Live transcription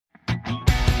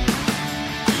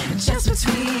Just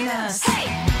between us. Hey.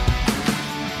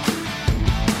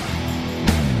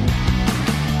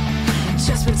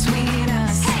 Just between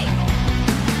us. Hey.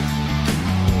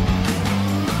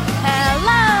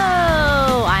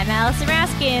 Hello! I'm Allison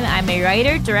Raskin. I'm a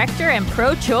writer, director, and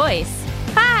pro-choice.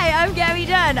 Hi, I'm Gabby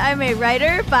Dunn. I'm a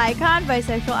writer, bicon,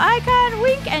 bisexual icon,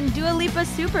 wink, and Dua Lipa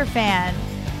superfan.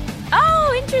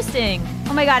 Oh, interesting.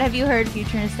 Oh my god, have you heard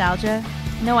Future Nostalgia?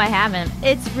 No, I haven't.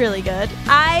 It's really good.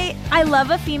 I love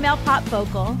a female pop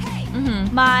vocal.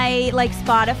 Mm-hmm. My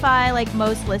Spotify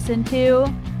most listened to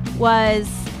was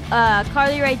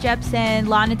Carly Rae Jepsen,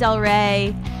 Lana Del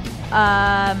Rey,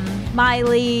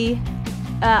 Miley,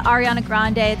 Ariana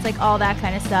Grande. It's all that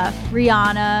kind of stuff.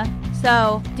 Rihanna.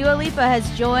 So Dua Lipa has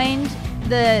joined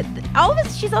all of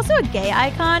us. She's also a gay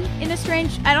icon in a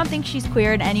strange. I don't think she's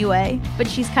queer in any way, but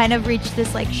she's kind of reached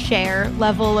this Cher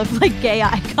level of gay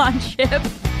iconship.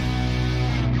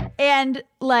 And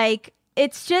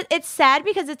it's sad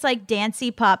because it's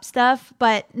dancey pop stuff,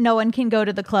 but no one can go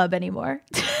to the club anymore.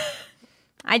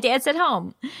 I dance at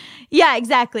home. Yeah,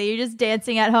 exactly. You're just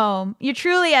dancing at home. You're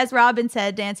truly, as Robin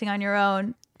said, dancing on your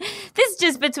own. This is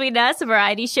Just Between Us, a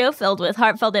variety show filled with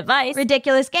heartfelt advice,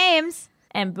 ridiculous games,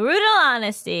 and brutal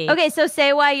honesty. Okay, so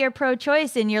say why you're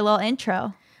pro-choice in your little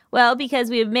intro. Well, because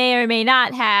we may or may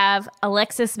not have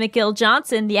Alexis McGill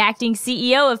Johnson, the acting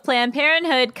CEO of Planned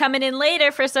Parenthood, coming in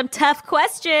later for some tough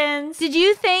questions. Did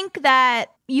you think that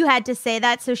you had to say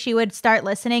that so she would start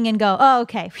listening and go, oh,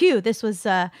 okay, phew, this was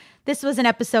an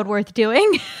episode worth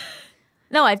doing?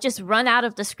 No, I've just run out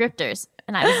of descriptors,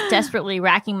 and I was desperately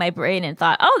racking my brain and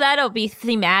thought, oh, that'll be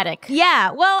thematic.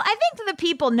 Yeah, well, I think the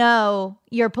people know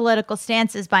your political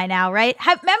stances by now, right?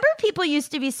 Remember people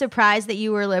used to be surprised that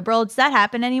you were liberal? Does that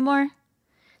happen anymore?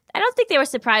 I don't think they were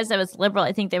surprised I was liberal.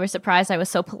 I think they were surprised I was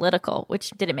so political, which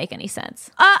didn't make any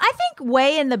sense. I think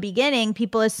way in the beginning,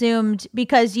 people assumed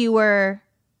because you were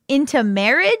into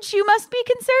marriage, you must be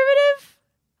conservative.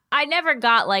 I never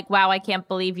got wow, I can't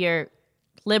believe you're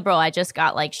liberal. I just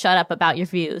got shut up about your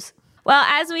views. Well,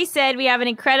 as we said, we have an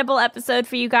incredible episode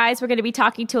for you guys. We're going to be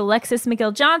talking to Alexis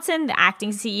McGill Johnson, the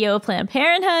acting CEO of Planned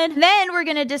Parenthood. Then we're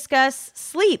going to discuss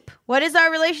sleep. What is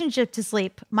our relationship to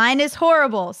sleep? Mine is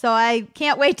horrible, so I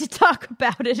can't wait to talk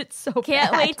about it. It's so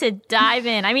Can't wait to dive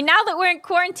in. I mean, now that we're in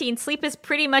quarantine, sleep is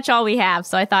pretty much all we have,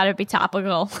 so I thought it'd be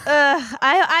topical.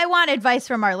 I want advice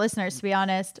from our listeners, to be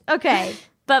honest. Okay.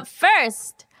 But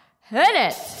first, hit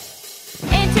it.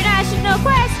 International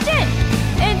question.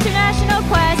 International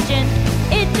question.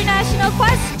 International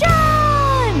question.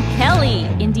 Kelly,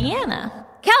 Indiana.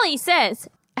 Kelly says,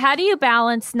 how do you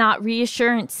balance not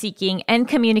reassurance seeking and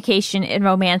communication in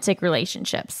romantic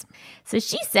relationships? So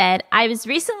she said, I was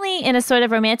recently in a sort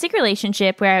of romantic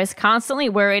relationship where I was constantly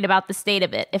worried about the state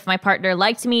of it, if my partner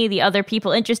liked me, the other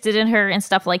people interested in her, and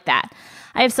stuff like that.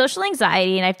 I have social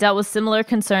anxiety and I've dealt with similar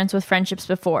concerns with friendships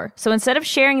before. So instead of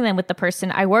sharing them with the person,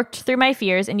 I worked through my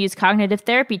fears and used cognitive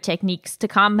therapy techniques to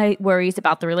calm my worries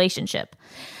about the relationship.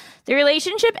 The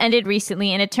relationship ended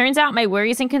recently, and it turns out my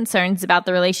worries and concerns about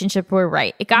the relationship were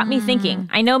right. It got me thinking.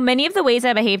 I know many of the ways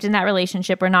I behaved in that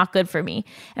relationship were not good for me.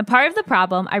 And part of the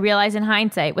problem, I realized in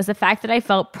hindsight, was the fact that I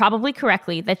felt probably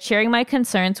correctly that sharing my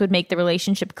concerns would make the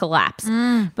relationship collapse.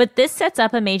 But this sets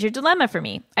up a major dilemma for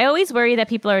me. I always worry that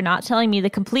people are not telling me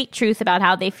the complete truth about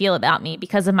how they feel about me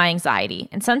because of my anxiety.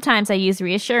 And sometimes I use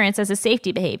reassurance as a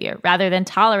safety behavior, rather than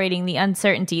tolerating the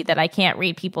uncertainty that I can't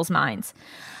read people's minds.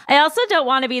 I also don't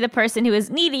want to be the person who is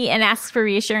needy and asks for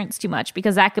reassurance too much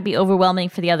because that could be overwhelming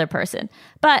for the other person.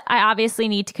 But I obviously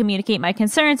need to communicate my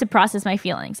concerns and process my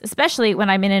feelings, especially when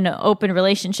I'm in an open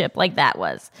relationship like that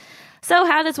was. So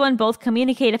how does one both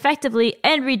communicate effectively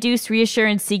and reduce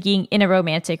reassurance seeking in a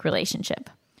romantic relationship?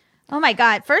 Oh my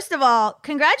God. First of all,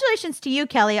 congratulations to you,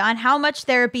 Kelly, on how much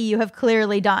therapy you have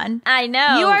clearly done. I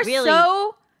know. You are really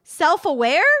so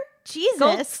self-aware. Jesus.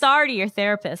 Gold star to your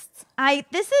therapists.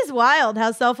 This is wild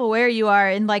how self-aware you are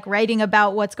in writing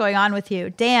about what's going on with you.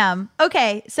 Damn.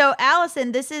 Okay, so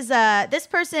Allison, this is this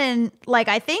person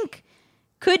I think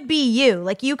could be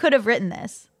you. You could have written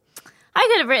this. I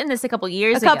could have written this a couple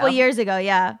years ago. A couple years ago,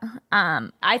 yeah.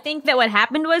 I think that what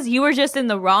happened was you were just in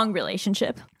the wrong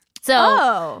relationship.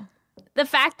 So the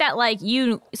fact that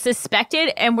you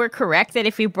suspected and were correct that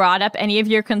if you brought up any of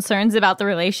your concerns about the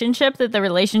relationship, that the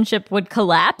relationship would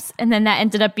collapse, and then that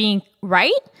ended up being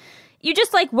right, you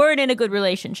just weren't in a good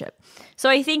relationship. So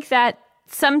I think that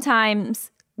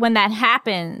sometimes when that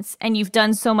happens and you've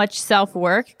done so much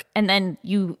self-work and then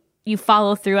you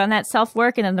follow through on that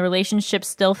self-work and then the relationship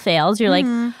still fails, you're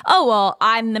oh, well,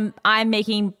 I'm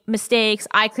making mistakes.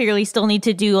 I clearly still need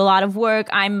to do a lot of work.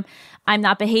 I'm I'm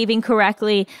not behaving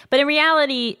correctly. But in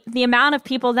reality, the amount of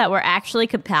people that we're actually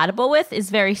compatible with is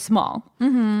very small.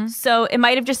 So it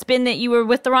might have just been that you were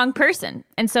with the wrong person.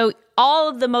 And so all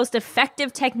of the most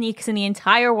effective techniques in the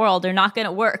entire world are not going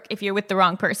to work if you're with the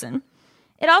wrong person.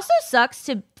 It also sucks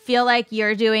to feel like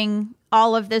you're doing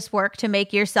all of this work to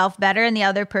make yourself better and the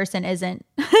other person isn't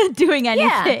doing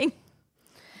anything.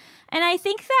 And I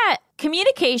think that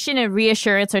communication and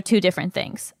reassurance are two different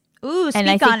things. Ooh,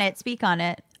 speak on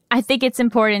it. I think it's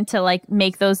important to like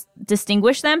make those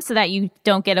distinguish them so that you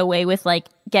don't get away with like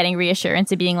getting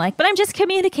reassurance and being like, but I'm just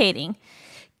communicating.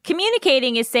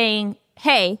 Communicating is saying,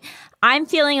 hey, I'm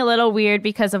feeling a little weird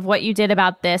because of what you did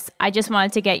about this. I just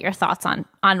wanted to get your thoughts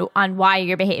on why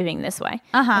you're behaving this way.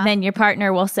 And then your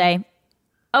partner will say,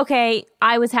 okay,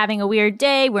 I was having a weird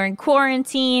day. We're in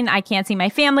quarantine. I can't see my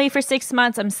family for 6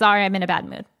 months. I'm sorry. I'm in a bad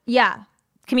mood. Yeah.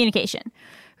 Communication.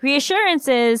 Reassurance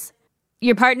is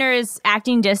your partner is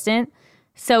acting distant.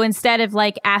 So instead of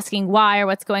like asking why or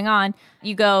what's going on,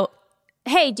 you go,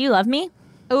 hey, do you love me?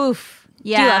 Oof.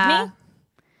 Yeah. Do you love me?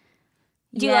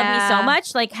 Do you love me so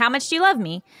much? Like, how much do you love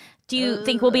me? Do you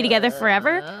think we'll be together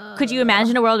forever? Could you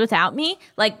imagine a world without me?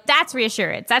 Like, that's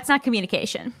reassurance. That's not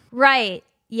communication. Right.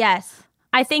 Yes.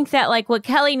 I think that like what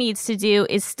Kelly needs to do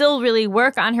is still really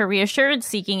work on her reassurance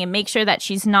seeking and make sure that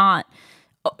she's not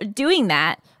doing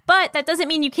that. But that doesn't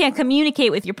mean you can't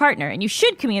communicate with your partner, and you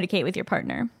should communicate with your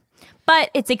partner.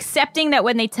 But it's accepting that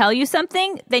when they tell you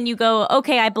something, then you go,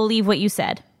 okay, I believe what you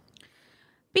said.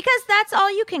 Because that's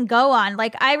all you can go on.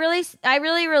 Like I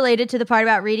really related to the part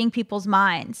about reading people's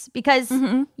minds because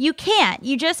you can't.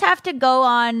 You just have to go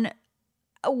on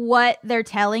what they're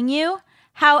telling you.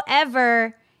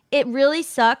 However, it really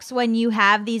sucks when you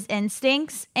have these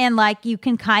instincts and like you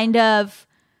can kind of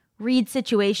read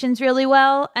situations really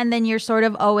well and then you're sort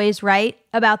of always right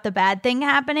about the bad thing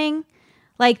happening.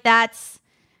 Like that's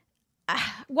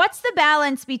what's the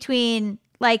balance between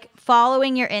like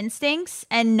following your instincts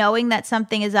and knowing that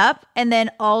something is up and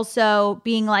then also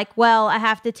being like, well, I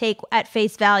have to take at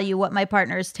face value what my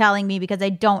partner is telling me because I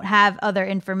don't have other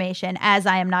information as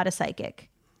I am not a psychic.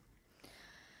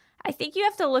 I think you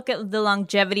have to look at the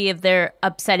longevity of their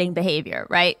upsetting behavior,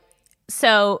 right?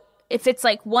 So if it's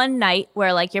like one night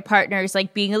where like your partner is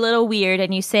like being a little weird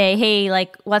and you say, hey,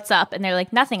 like, what's up? And they're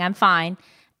like, nothing, I'm fine.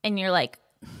 And you're like,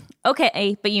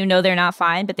 okay, but you know they're not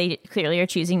fine, but they clearly are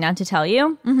choosing not to tell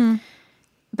you.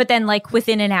 But then like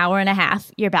within an hour and a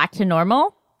half, you're back to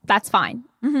normal. That's fine.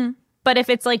 But if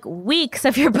it's like weeks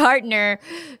of your partner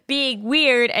being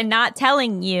weird and not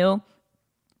telling you,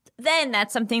 then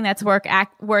that's something that's worth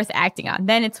acting on.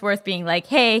 Then it's worth being like,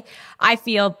 hey, I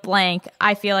feel blank.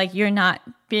 I feel like you're not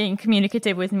being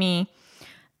communicative with me.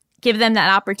 Give them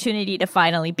that opportunity to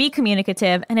finally be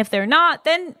communicative. And if they're not,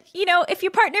 then, you know, if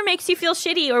your partner makes you feel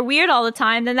shitty or weird all the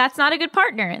time, then that's not a good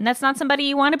partner. And that's not somebody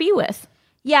you want to be with.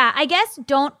 Yeah, I guess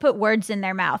don't put words in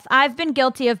their mouth. I've been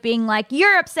guilty of being like,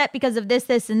 you're upset because of this,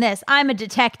 this, and this. I'm a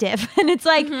detective. And it's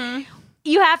like,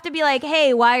 you have to be like,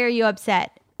 hey, why are you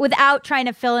upset? Without trying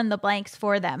to fill in the blanks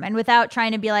for them and without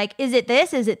trying to be like, is it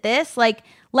this? Is it this? Like,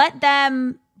 let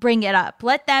them bring it up.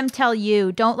 Let them tell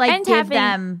you. Don't like and give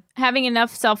them. Having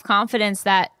enough self-confidence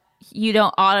that you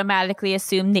don't automatically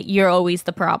assume that you're always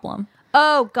the problem.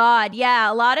 Oh, God.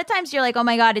 Yeah. A lot of times you're like, oh,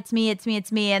 my God, it's me.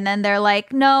 And then they're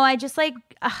like, no, I just like,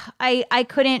 I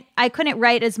couldn't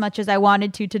write as much as I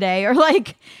wanted to today. Or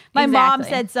like my mom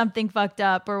said something fucked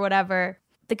up or whatever.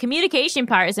 The communication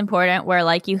part is important where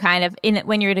like you kind of,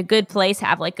 when you're in a good place,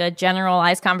 have like a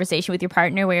generalized conversation with your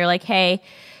partner where you're like, hey,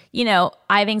 you know,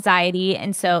 I have anxiety.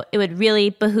 And so it would really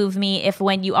behoove me if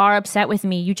when you are upset with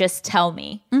me, you just tell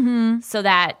me so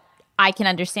that I can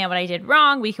understand what I did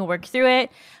wrong. We can work through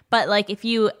it. But like if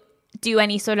you do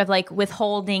any sort of like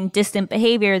withholding, distant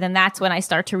behavior, then that's when I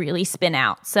start to really spin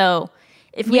out. So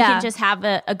if we can just have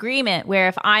an agreement where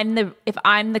if I'm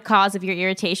the cause of your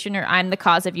irritation or I'm the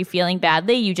cause of you feeling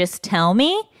badly, you just tell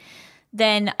me,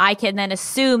 then I can then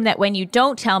assume that when you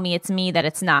don't tell me it's me, that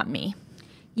it's not me.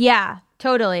 Yeah,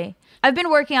 totally. I've been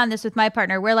working on this with my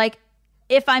partner where like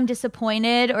if I'm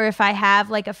disappointed or if I have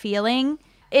like a feeling,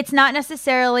 it's not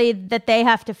necessarily that they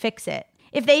have to fix it.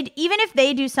 Even if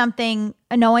they do something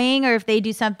annoying or if they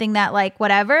do something that like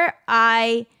whatever,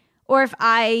 or if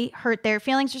I hurt their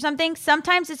feelings or something,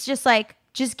 sometimes it's just like,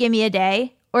 just give me a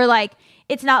day. Or like,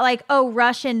 it's not like, oh,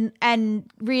 rush and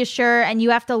reassure and you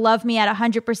have to love me at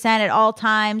 100% at all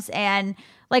times. And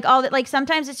like all that, like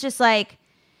sometimes it's just like,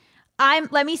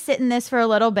 let me sit in this for a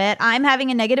little bit. I'm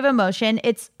having a negative emotion.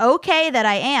 It's okay that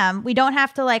I am. We don't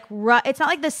have to like, it's not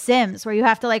like The Sims where you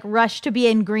have to like rush to be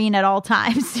in green at all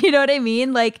times. You know what I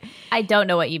mean? Like, I don't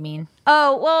know what you mean.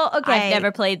 Oh, well, okay. I've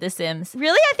never played The Sims.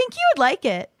 Really? I think you would like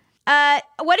it.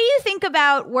 What do you think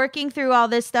about working through all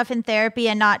this stuff in therapy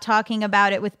and not talking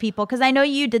about it with people? Because I know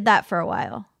you did that for a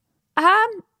while.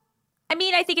 I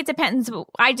mean, I think it depends.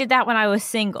 I did that when I was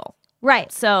single.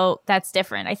 Right. So that's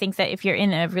different. I think that if you're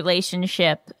in a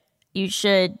relationship, you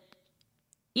should,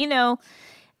 you know,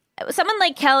 someone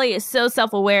like Kelly is so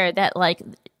self-aware that like,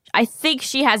 I think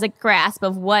she has a grasp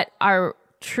of what are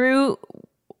true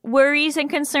worries and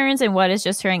concerns and what is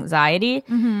just her anxiety.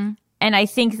 Mm-hmm. And I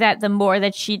think that the more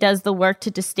that she does the work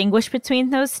to distinguish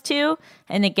between those two,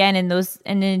 and again,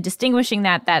 in distinguishing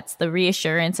that, that's the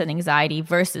reassurance and anxiety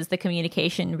versus the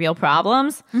communication, real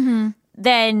problems,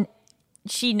 then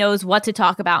she knows what to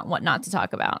talk about and what not to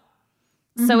talk about.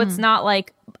 So it's not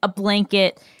like a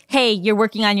blanket, hey, you're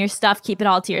working on your stuff, keep it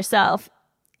all to yourself.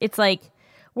 It's like,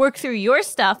 work through your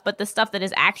stuff, but the stuff that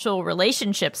is actual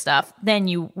relationship stuff, then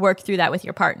you work through that with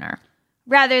your partner.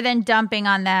 Rather than dumping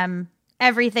on them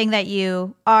everything that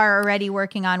you are already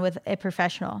working on with a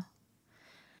professional.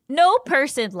 No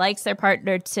person likes their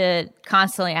partner to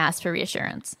constantly ask for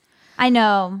reassurance. I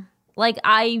know. Like,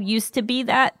 I used to be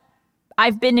that.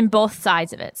 I've been in both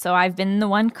sides of it. So I've been the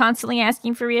one constantly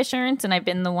asking for reassurance, and I've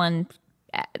been the one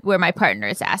where my partner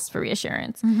has asked for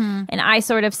reassurance. Mm-hmm. And I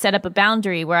sort of set up a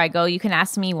boundary where I go, you can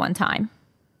ask me one time.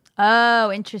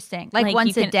 Oh, interesting. Like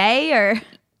once a day or?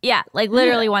 Yeah, like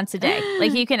literally once a day.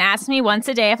 Like you can ask me once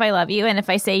a day if I love you. And if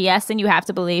I say yes, then you have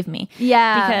to believe me.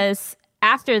 Yeah. Because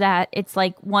after that, it's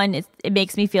like, one, it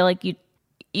makes me feel like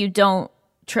you don't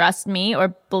trust me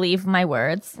or believe my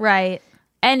words. Right.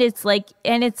 And it's like,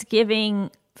 and it's giving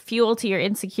fuel to your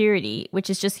insecurity, which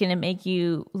is just going to make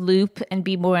you loop and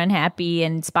be more unhappy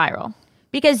and spiral.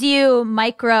 Because you're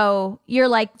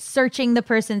like searching the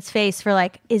person's face for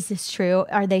like, is this true?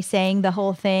 Are they saying the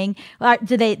whole thing?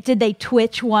 Did they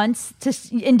twitch once to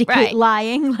indicate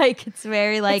lying? Like, it's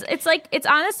very like, it's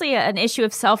honestly an issue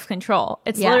of self-control.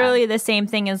 It's literally the same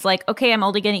thing as like, okay, I'm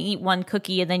only going to eat one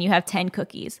cookie, and then you have 10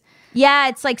 cookies. Yeah.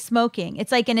 It's like smoking.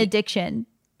 It's like an addiction.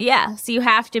 Yeah. So you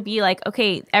have to be like,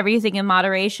 okay, everything in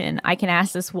moderation. I can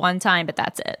ask this one time, but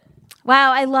that's it.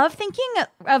 Wow. I love thinking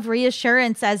of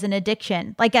reassurance as an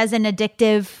addiction, like as an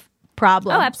addictive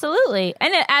problem. Oh, absolutely.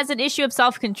 And as an issue of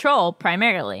self-control,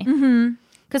 primarily. Mm-hmm.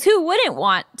 Because who wouldn't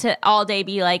want to all day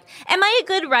be like, am I a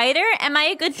good writer? Am I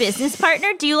a good business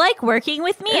partner? Do you like working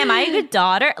with me? Am I a good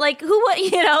daughter? Like, who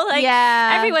would,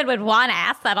 everyone would want to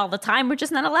ask that all the time. We're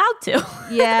just not allowed to.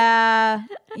 Yeah.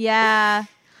 Yeah.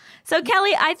 So,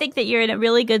 Kelly, I think that you're in a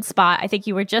really good spot. I think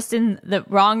you were just in the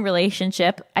wrong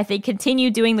relationship. I think continue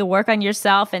doing the work on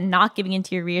yourself and not giving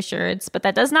into your reassurance. But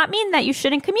that does not mean that you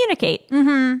shouldn't communicate.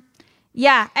 Mm-hmm.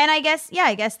 Yeah. And I guess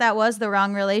that was the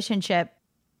wrong relationship.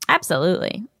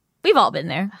 Absolutely. We've all been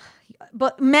there.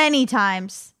 But many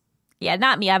times. Yeah,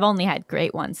 not me. I've only had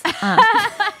great ones. I'm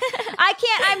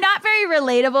not very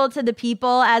relatable to the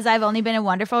people, as I've only been in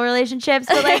wonderful relationships.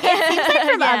 But like, it seems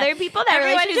like from other people that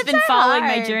everyone who's been following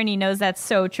my hard. journey knows that's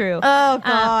so true. Oh,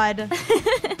 God.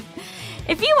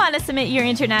 If you want to submit your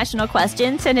international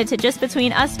question, send it to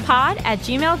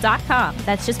justbetweenuspod@gmail.com.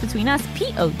 That's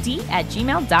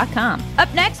justbetweenuspod@gmail.com.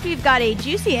 Up next, we've got a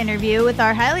juicy interview with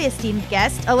our highly esteemed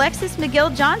guest, Alexis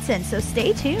McGill Johnson. So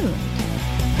stay tuned.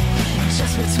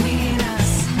 Just between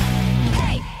us.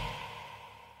 Hey.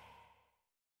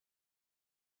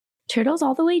 Turtles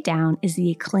All the Way Down is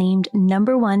the acclaimed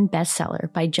 #1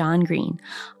 bestseller by John Green,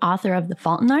 author of The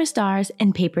Fault in Our Stars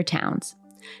and Paper Towns.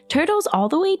 Turtles All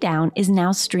the Way Down is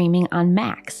now streaming on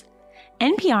Max.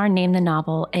 NPR named the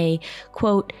novel a,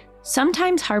 quote,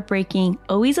 sometimes heartbreaking,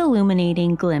 always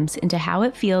illuminating glimpse into how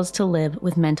it feels to live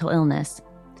with mental illness.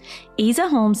 Asa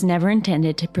Holmes never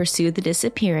intended to pursue the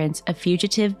disappearance of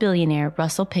fugitive billionaire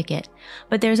Russell Pickett,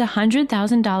 but there's a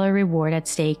 $100,000 reward at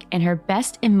stake, and her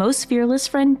best and most fearless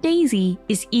friend Daisy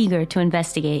is eager to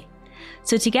investigate.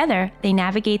 So together, they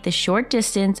navigate the short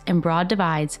distance and broad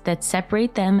divides that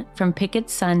separate them from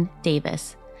Pickett's son,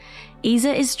 Davis.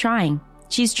 Asa is trying.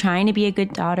 She's trying to be a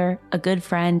good daughter, a good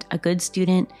friend, a good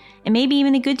student, and maybe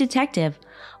even a good detective,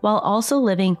 while also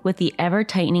living with the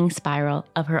ever-tightening spiral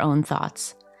of her own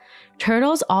thoughts.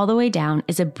 Turtles All the Way Down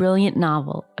is a brilliant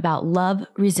novel about love,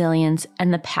 resilience,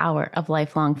 and the power of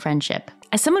lifelong friendship.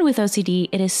 As someone with OCD,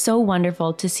 it is so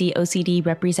wonderful to see OCD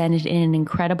represented in an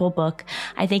incredible book.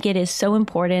 I think it is so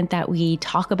important that we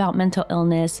talk about mental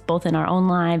illness, both in our own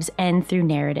lives and through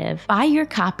narrative. Buy your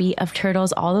copy of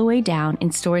Turtles All the Way Down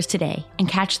in stores today and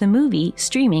catch the movie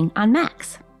streaming on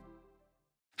Max.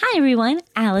 Hi everyone,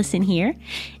 Allison here.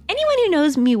 Anyone who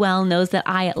knows me well knows that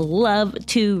I love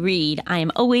to read. I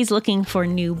am always looking for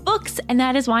new books, and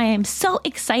that is why I am so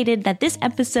excited that this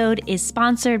episode is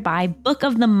sponsored by Book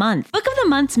of the Month. Book of the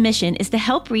Month's mission is to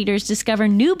help readers discover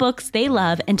new books they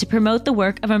love and to promote the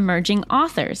work of emerging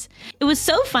authors. It was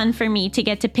so fun for me to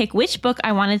get to pick which book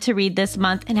I wanted to read this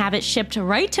month and have it shipped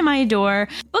right to my door.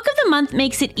 Book of the Month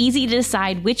makes it easy to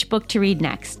decide which book to read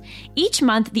next. Each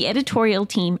month, the editorial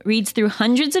team reads through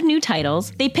hundreds of new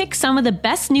titles. They pick some of the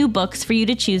best new books for you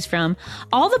to choose from.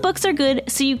 All the books are good,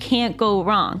 so you can't go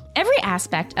wrong. Every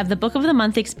aspect of the Book of the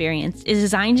Month experience is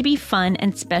designed to be fun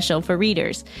and special for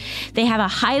readers. They have a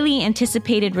highly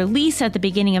anticipated release at the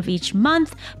beginning of each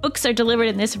month. Books are delivered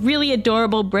in this really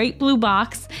adorable bright blue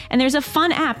box, and there's a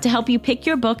fun app to help you pick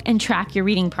your book and track your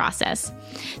reading process.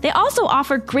 They also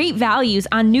offer great values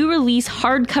on new release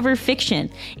hardcover fiction.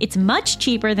 It's much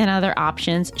cheaper than other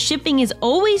options, shipping is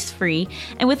always free,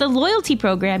 and with a loyalty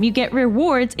program, you get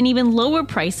rewards and even lower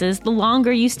prices the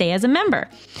longer you stay as a member.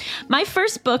 My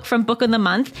first book from Book of the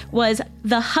Month was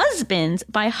The Husbands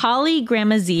by Holly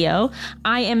Gramazio.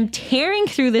 I am tearing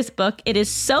through this book. It is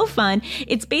so fun.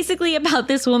 It's basically about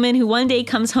this woman who one day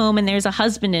comes home and there's a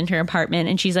husband in her apartment,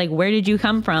 and she's like, "Where did you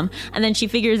come from?" And then she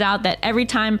figures out that every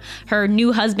time her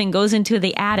new husband goes into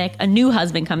the attic, a new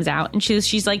husband comes out, and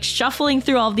she's like shuffling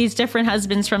through all these different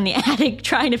husbands from the attic,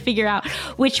 trying to figure out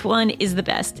which one is the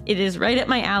best. It is right up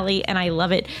my alley, and I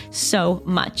love it so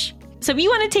much. So if you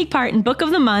want to take part in Book of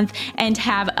the Month and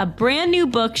have a brand new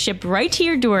book shipped right to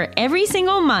your door every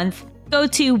single month, go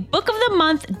to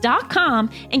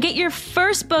bookofthemonth.com and get your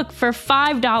first book for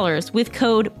 $5 with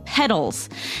code PEDALS.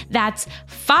 That's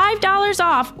 $5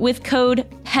 off with code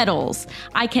PEDALS.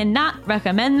 I cannot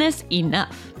recommend this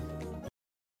enough.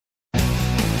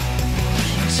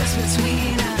 Just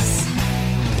between us.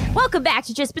 Welcome back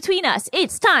to Just Between Us.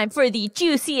 It's time for the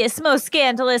juiciest, most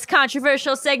scandalous,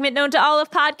 controversial segment known to all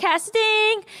of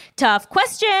podcasting, Tough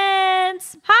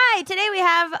Questions. Hi, today we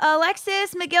have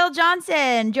Alexis McGill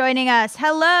Johnson joining us.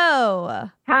 Hello.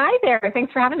 Hi there.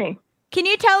 Thanks for having me. Can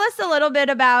you tell us a little bit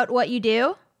about what you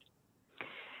do?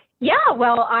 Yeah,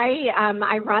 well,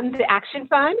 I run the Action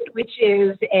Fund, which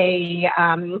is a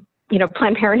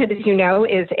Planned Parenthood, as you know,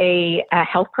 is a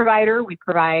health provider. We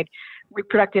provide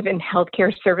reproductive and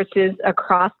healthcare services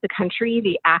across the country.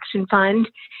 The Action Fund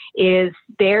is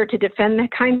there to defend the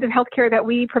kinds of healthcare that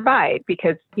we provide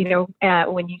because,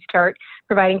 when you start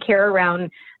providing care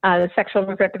around sexual and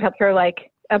reproductive healthcare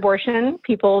like abortion,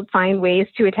 people find ways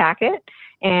to attack it,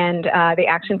 and the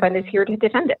Action Fund is here to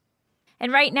defend it.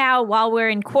 And right now, while we're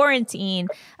in quarantine,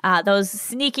 those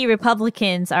sneaky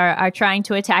Republicans are trying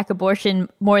to attack abortion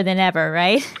more than ever,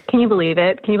 right? Can you believe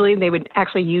it? Can you believe they would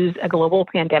actually use a global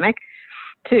pandemic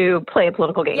to play a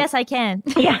political game? Yes, I can.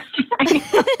 Yeah.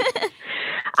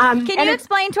 Can you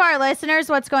explain to our listeners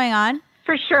what's going on?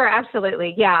 For sure.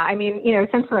 Absolutely. Yeah. I mean,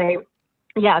 essentially,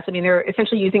 yes. I mean, they're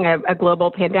essentially using a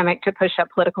global pandemic to push a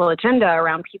political agenda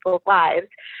around people's lives.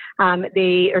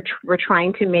 They were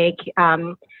trying to make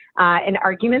an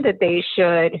argument that they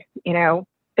should,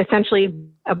 essentially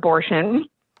abortion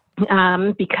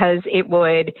because it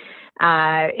would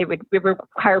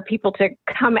require people to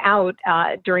come out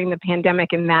during the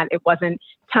pandemic, and that it wasn't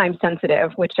time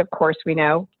sensitive, which of course we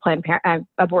know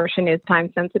abortion is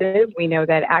time sensitive. We know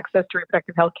that access to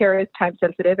reproductive health care is time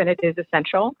sensitive, and it is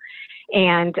essential.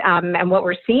 And what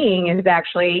we're seeing is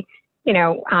actually,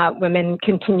 women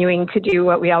continuing to do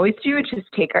what we always do, which is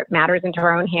take matters into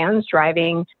our own hands,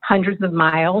 driving hundreds of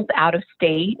miles out of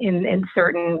state in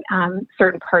certain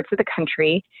parts of the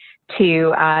country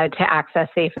to access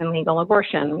safe and legal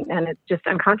abortion, and it's just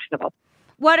unconscionable.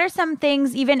 What are some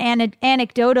things, even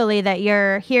anecdotally, that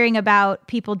you're hearing about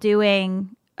people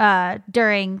doing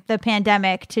during the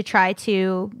pandemic to try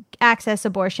to access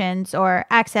abortions or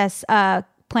access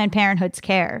Planned Parenthood's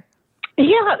care?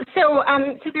 Yeah, so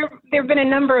there have been a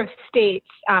number of states.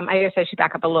 I guess I should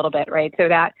back up a little bit, right? So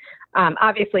that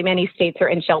obviously many states are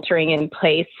in sheltering in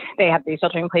place. They have these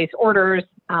sheltering in place orders,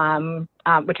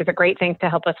 which is a great thing to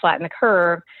help us flatten the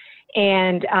curve.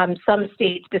 And some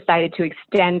states decided to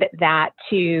extend that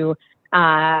to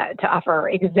offer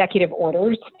executive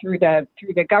orders through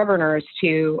the governors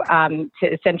to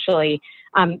essentially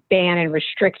ban and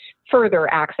restrict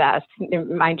further access.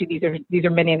 Mind you, these are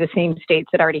many of the same states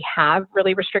that already have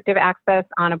really restrictive access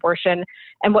on abortion.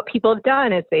 And what people have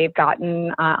done is they've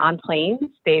gotten on planes,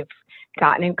 they've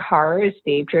gotten in cars,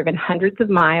 they've driven hundreds of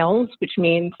miles, which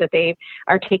means that they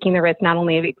are taking the risk not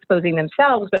only of exposing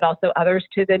themselves, but also others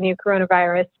to the new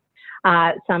coronavirus.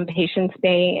 Some patients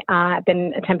may have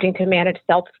been attempting to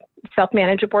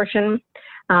self-manage abortion.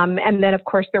 And then, of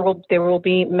course, there will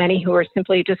be many who are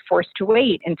simply just forced to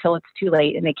wait until it's too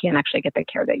late and they can't actually get the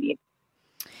care they need.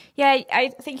 Yeah,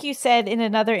 I think you said in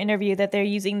another interview that they're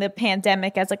using the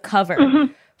pandemic as a cover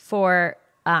for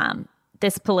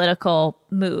this political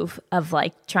move of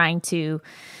like trying to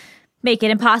make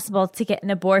it impossible to get an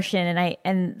abortion.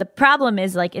 And the problem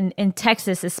is like in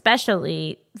Texas,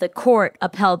 especially, the court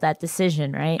upheld that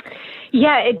decision, right?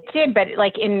 Yeah, it did, but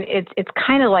like it's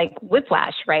kind of like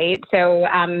whiplash, right? So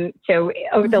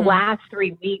over the last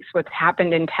 3 weeks, what's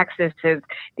happened in Texas is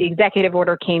the executive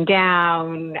order came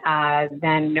down,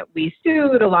 then we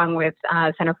sued along with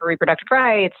Center for Reproductive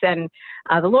Rights and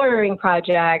the Lawyering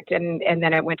Project, and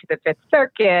then it went to the Fifth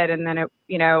Circuit, and then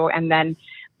and then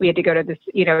we had to go to this,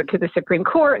 to the Supreme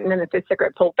Court, and then the Fifth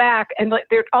Circuit pulled back. And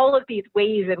there's all of these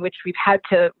ways in which we've had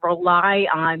to rely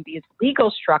on these legal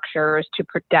structures to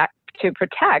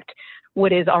protect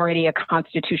what is already a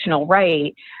constitutional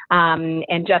right.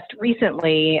 And just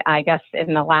recently, I guess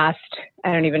in the last,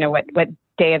 I don't even know what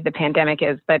day of the pandemic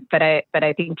is, but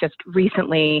I think just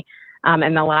recently,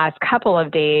 in the last couple of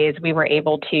days, we were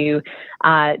able to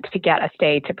get a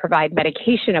stay to provide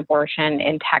medication abortion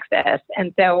in Texas.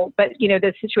 And so, but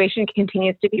the situation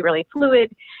continues to be really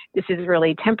fluid. This is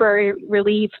really temporary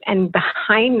relief. And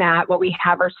behind that, what we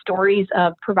have are stories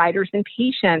of providers and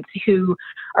patients who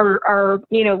are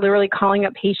literally calling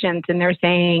up patients and they're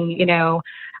saying,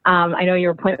 I know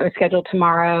your appointment was scheduled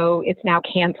tomorrow. It's now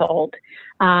canceled.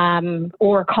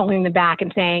 Or calling them back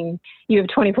and saying, you have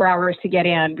 24 hours to get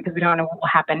in because we don't know what will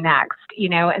happen next,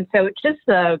 And so just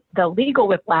the legal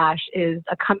whiplash is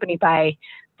accompanied by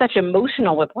such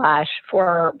emotional whiplash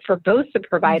for both the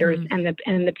providers and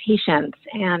the patients.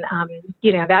 And,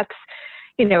 that's,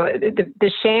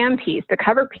 the sham piece, the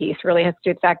cover piece really has to do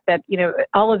with the fact that,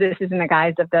 all of this is in the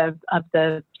guise of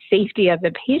the safety of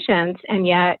the patients. And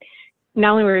yet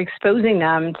not only we're exposing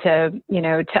them to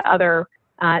other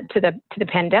to the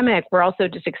pandemic, we're also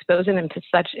just exposing them to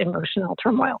such emotional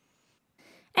turmoil.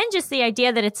 And just the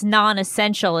idea that it's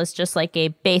non-essential is just like a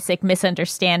basic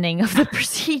misunderstanding of the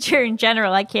procedure in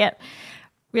general. I can't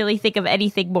really think of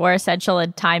anything more essential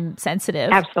and time sensitive.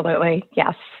 Absolutely.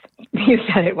 Yes. You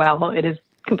said it well. It is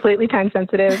completely time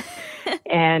sensitive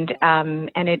and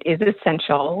it is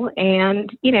essential. And,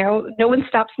 no one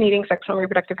stops needing sexual and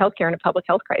reproductive health care in a public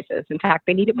health crisis. In fact,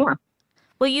 they need it more.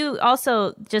 Well, you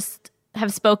also just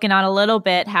have spoken on a little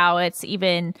bit how it's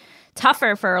even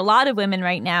tougher for a lot of women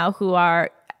right now who are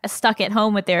stuck at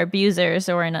home with their abusers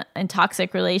or in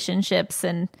toxic relationships,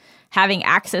 and having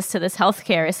access to this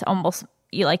healthcare is almost,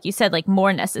 like you said, like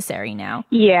more necessary now.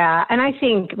 Yeah. And I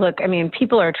think,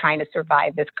 people are trying to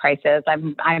survive this crisis.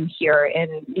 I'm here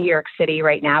in New York City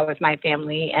right now with my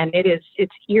family, and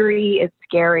it's eerie, it's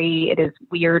scary, it is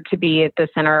weird to be at the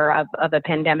center of a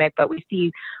pandemic, but we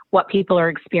see what people are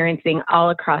experiencing all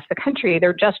across the country.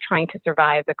 They're just trying to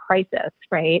survive the crisis,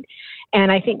 right?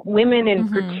 And I think women in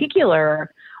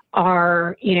particular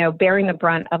are, bearing the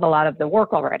brunt of a lot of the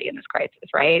work already in this crisis,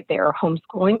 right? They're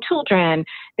homeschooling children.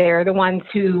 They're the ones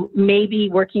who may be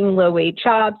working low-wage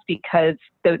jobs because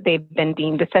they've been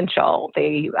deemed essential.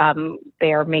 They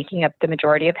are making up the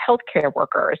majority of healthcare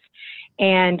workers.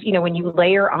 And, when you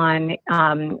layer on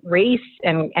race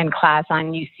and class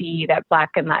on, you see that Black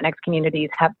and Latinx communities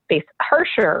have faced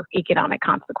harsher economic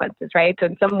consequences, right? So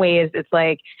in some ways, it's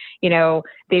like,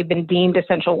 they've been deemed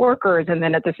essential workers and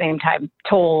then at the same time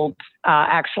told,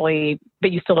 actually,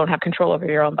 but you still don't have control over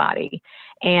your own body.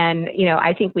 And,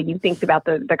 I think when you think about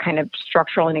the kind of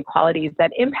structural inequalities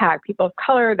that impact people of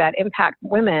color, that impact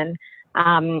women,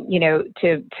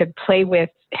 to play with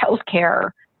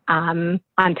healthcare on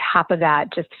top of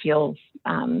that just feels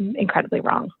incredibly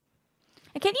wrong.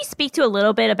 And can you speak to a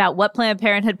little bit about what Planned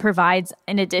Parenthood provides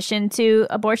in addition to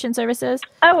abortion services?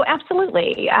 Oh,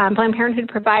 absolutely. Planned Parenthood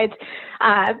provides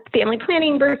family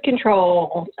planning, birth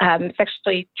control,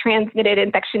 sexually transmitted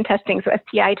infection testing, so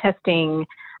STI testing,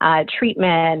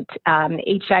 treatment,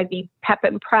 HIV, PEP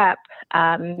and PrEP,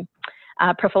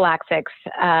 prophylaxis,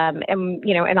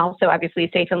 and also obviously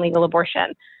safe and legal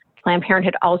abortion. Planned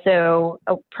Parenthood also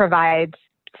provides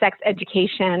sex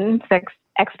education, sex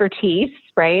expertise,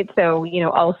 right? So,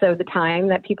 also the time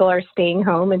that people are staying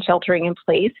home and sheltering in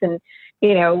place, and,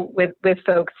 with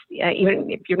folks, even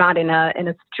if you're not in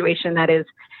a situation that is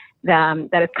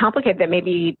complicated, that may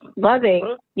be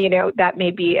loving, that may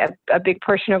be a big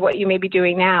portion of what you may be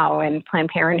doing now. And Planned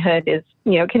Parenthood is,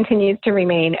 continues to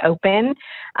remain open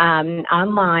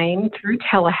online through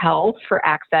telehealth for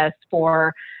access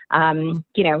for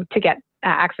to get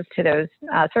access to those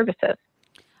services.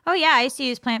 Oh, yeah. I used to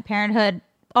use Planned Parenthood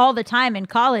all the time in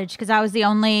college because that was the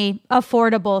only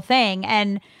affordable thing.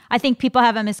 And I think people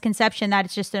have a misconception that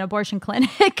it's just an abortion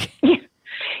clinic.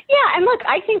 Yeah, and look,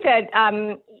 I think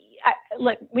that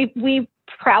we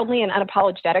proudly and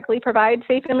unapologetically provide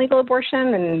safe and legal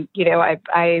abortion, and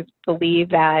I believe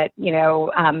that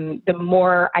the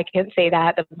more I can say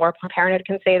that, the more Planned Parenthood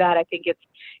can say that. I think it's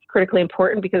critically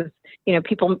important because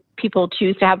people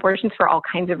choose to have abortions for all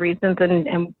kinds of reasons,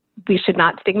 and we should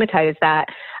not stigmatize that.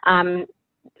 And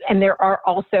there are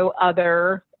also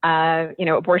other.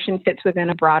 Abortion fits within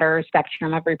a broader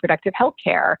spectrum of reproductive health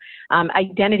care,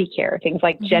 identity care, things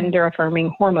like gender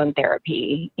affirming hormone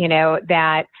therapy,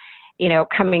 that,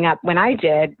 coming up when I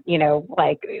did,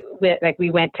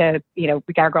 we went to,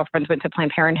 our girlfriends went to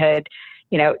Planned Parenthood,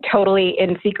 totally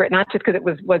in secret, not just because it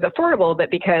was affordable,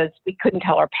 but because we couldn't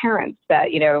tell our parents that,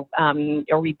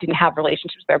 or we didn't have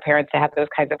relationships with our parents to have those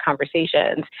kinds of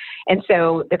conversations. And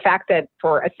so the fact that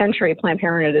for a century, Planned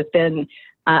Parenthood has been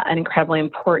an incredibly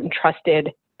important,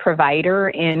 trusted provider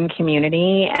in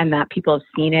community, and that people have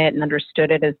seen it and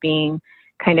understood it as being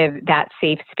kind of that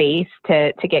safe space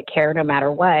to get care no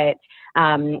matter what.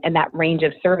 And that range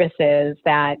of services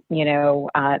that,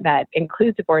 that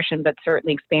includes abortion, but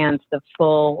certainly expands the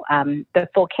full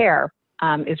care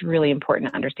is really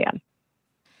important to understand.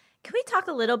 Can we talk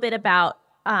a little bit about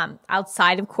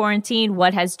outside of quarantine,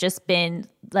 what has just been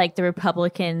like the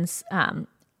Republicans'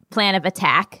 plan of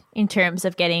attack in terms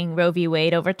of getting Roe v.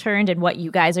 Wade overturned and what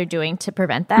you guys are doing to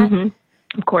prevent that? Mm-hmm.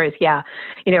 Of course, yeah.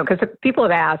 Because people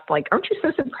have asked, like, aren't you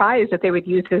so surprised that they would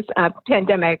use this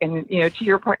pandemic? And, to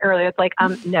your point earlier, it's like,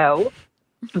 no,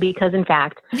 because in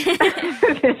fact,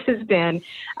 this has been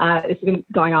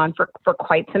going on for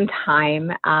quite some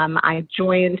time. I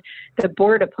joined the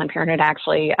board of Planned Parenthood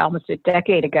actually almost a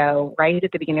decade ago, right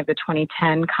at the beginning of the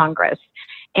 2010 Congress.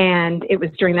 And it was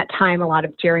during that time, a lot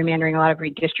of gerrymandering, a lot of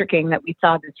redistricting, that we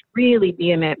saw this really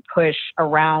vehement push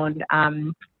around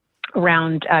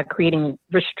creating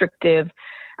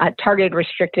targeted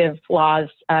restrictive laws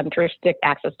to restrict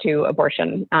access to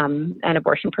abortion and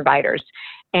abortion providers.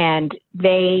 And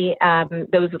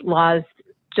those laws,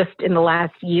 just in the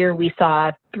last year, we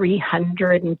saw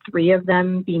 303 of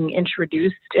them being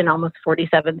introduced in almost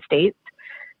 47 states.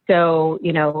 So,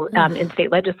 in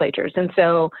state legislatures. And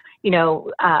so,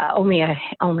 only a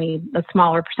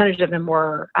smaller percentage of them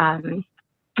were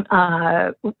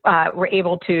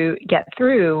able to get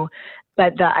through.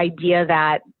 But the idea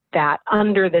that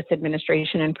under this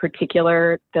administration in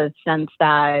particular, the sense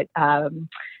that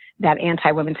that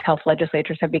anti-women's health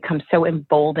legislatures have become so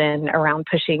emboldened around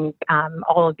pushing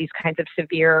all of these kinds of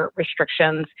severe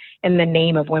restrictions in the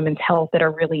name of women's health that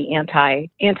are really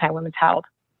anti-women's health.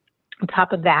 On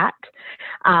top of that,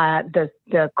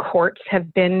 the courts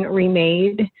have been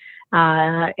remade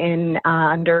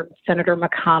under Senator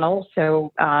McConnell.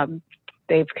 So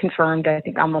they've confirmed, I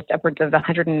think, almost upwards of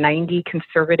 190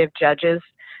 conservative judges,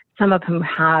 some of whom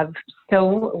have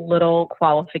so little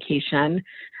qualification,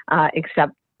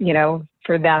 except,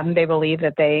 for them, they believe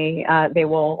that they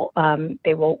will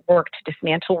work to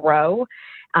dismantle Roe.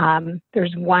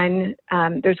 There's one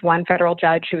federal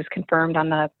judge who was confirmed on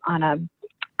the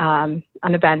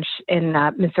bench in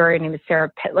Missouri named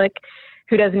Sarah Pitlick,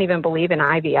 who doesn't even believe in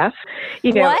IVF.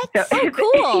 What? So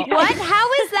cool. What?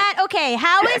 How is that? Okay.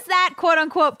 How is that quote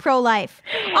unquote pro-life?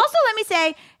 Also, let me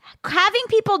say, having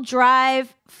people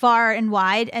drive far and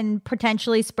wide and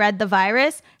potentially spread the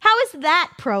virus, how is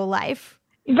that pro-life?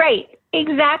 Right.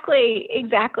 Exactly.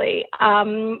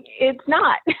 It's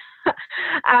not.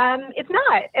 It's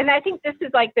not. And I think this is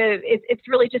like it's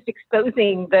really just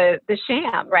exposing the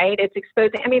sham, right? It's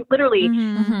exposing, literally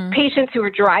patients who are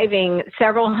driving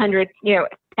several hundred,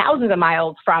 thousands of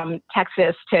miles from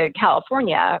Texas to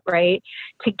California, right,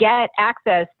 to get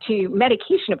access to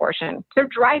medication abortion. They're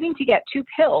driving to get 2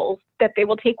 pills that they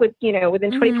will take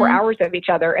within 24 hours of each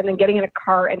other, and then getting in a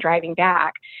car and driving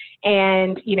back.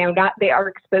 And, they are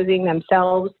exposing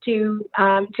themselves to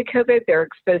COVID. They're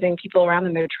exposing people around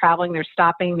them. They're traveling, they're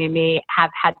stopping. They may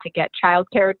have had to get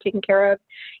childcare taken care of.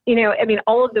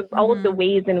 All of the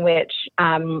ways in which,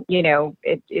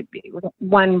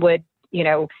 one would,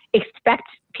 expect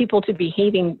people to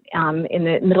behaving in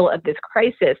the middle of this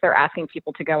crisis. They're asking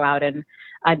people to go out and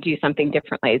do something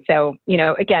differently. So,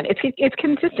 again, it's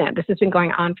consistent. This has been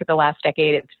going on for the last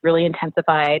decade. It's really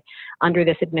intensified under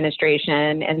this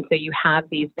administration. And so you have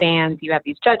these bans, you have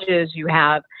these judges, you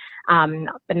have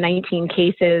the 19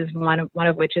 cases, one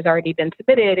of which has already been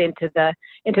submitted into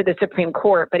the Supreme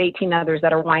Court, but 18 others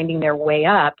that are winding their way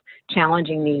up,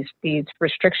 challenging these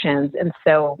restrictions. And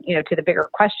so, to the bigger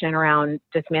question around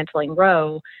dismantling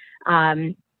Roe,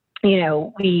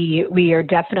 we are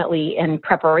definitely in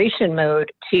preparation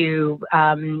mode to,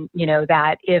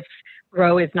 that if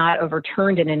Roe is not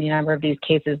overturned in any number of these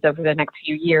cases over the next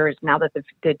few years, now that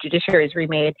the judiciary is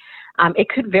remade, it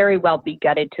could very well be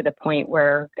gutted to the point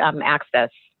where access,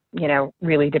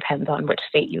 really depends on which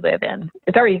state you live in.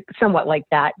 It's already somewhat like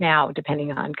that now,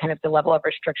 depending on kind of the level of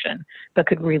restriction, but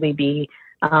could really be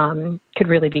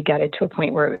gutted to a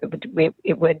point where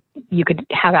you could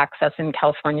have access in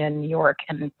California and New York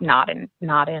and not in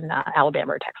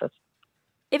Alabama or Texas.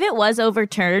 If it was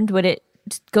overturned, would it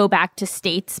go back to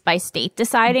states by state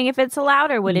deciding if it's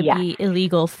allowed, or would it be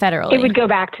illegal federally? It would go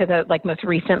back to the most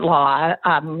recent law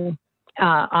on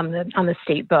the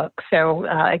state book. So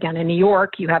again, in New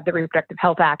York, you have the Reproductive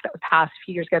Health Act that was passed a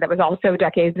few years ago. That was also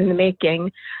decades in the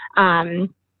making,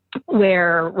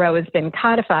 where Roe has been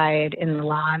codified in the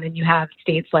law. And then you have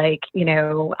states like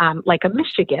a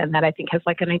Michigan that I think has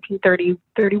like a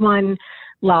 1931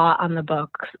 law on the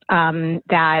books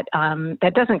that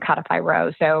doesn't codify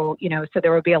Roe. So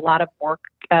there would be a lot of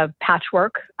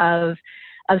patchwork of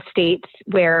states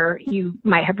where you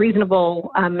might have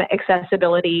reasonable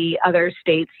accessibility, other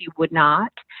states you would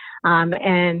not.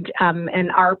 And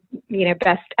our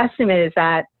best estimate is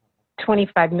that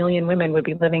 25 million women would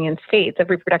be living in states of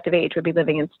reproductive age would be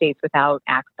living in states without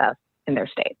access in their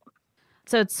state.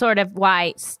 So it's sort of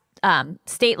why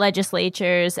state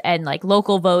legislatures and like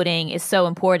local voting is so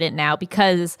important now,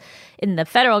 because in the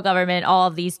federal government, all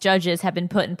of these judges have been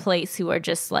put in place who are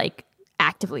just like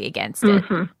actively against it.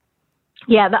 Mm-hmm.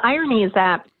 Yeah, the irony is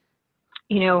that,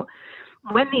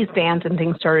 when these bans and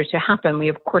things started to happen, we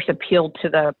of course appealed to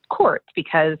the courts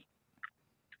because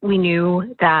we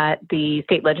knew that the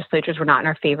state legislatures were not in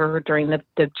our favor during the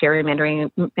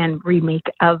gerrymandering and remake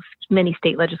of many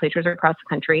state legislatures across the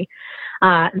country.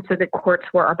 And so the courts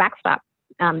were our backstop,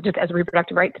 just as a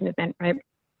reproductive rights movement, right?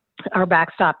 Our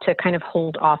backstop to kind of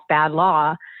hold off bad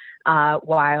law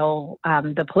while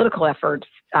the political efforts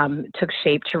took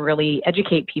shape to really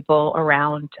educate people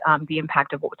around the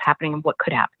impact of what was happening and what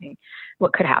could happen.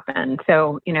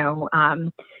 So,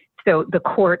 so the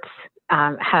courts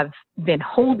have been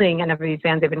holding a number of these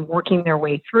bans. They've been working their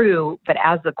way through, but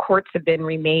as the courts have been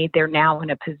remade, they're now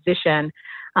in a position,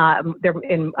 they're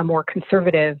in a more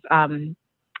conservative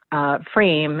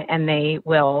frame, and they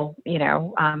will,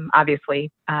 obviously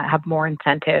have more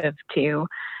incentive to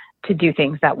do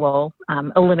things that will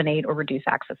eliminate or reduce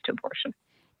access to abortion.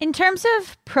 In terms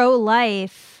of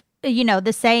pro-life,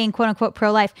 the saying, quote unquote,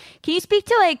 pro-life, can you speak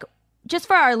to just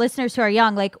for our listeners who are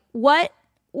young, what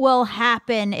will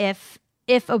happen if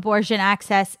abortion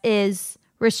access is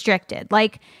restricted?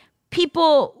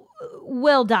 People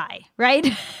will die, right?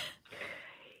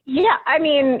 Yeah,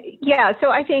 so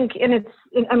I think, the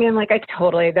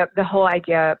whole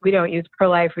idea, we don't use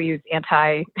pro-life, we use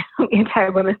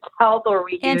anti-women's health, or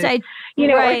we use,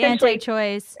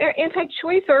 anti-choice.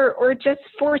 Anti-choice or just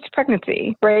forced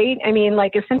pregnancy, right?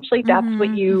 Essentially that's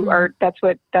what you are, that's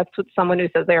what someone who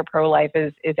says they're pro-life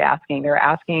is asking. They're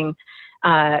asking,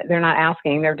 they're not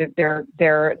asking,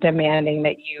 they're demanding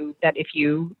that if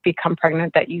you become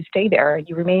pregnant, that you stay there,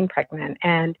 you remain pregnant.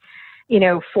 And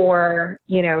for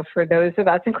those of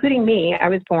us, including me, I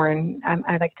was born,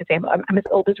 I like to say I'm as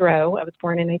old as Roe. I was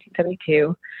born in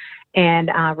 1972, and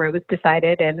Roe was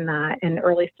decided in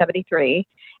early 73.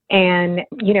 And,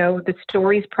 the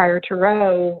stories prior to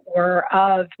Roe were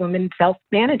of women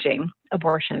self-managing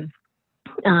abortion.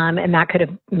 And that could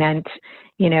have meant,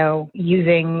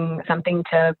 using something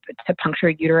to puncture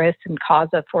a uterus and cause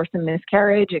a forced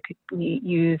miscarriage. It could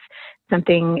use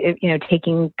something,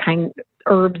 taking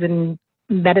herbs and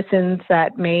medicines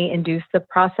that may induce the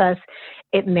process.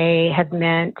 It may have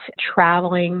meant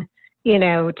traveling,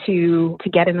 to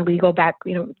get an illegal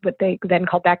what they then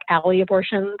called back alley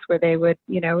abortions, where they would,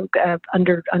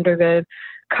 under the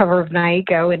cover of night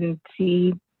go and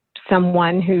see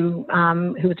someone who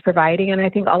was providing. And I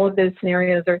think all of those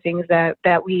scenarios are things that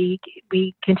we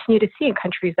continue to see in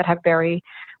countries that have very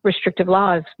restrictive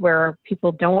laws, where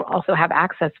people don't also have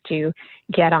access to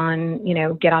get on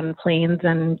planes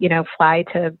and, fly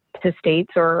to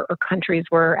states or countries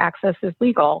where access is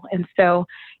legal. And so,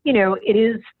 it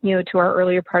is, to our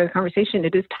earlier part of the conversation,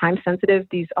 it is time sensitive.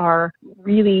 These are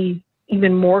really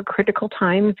even more critical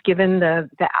times, given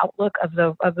the outlook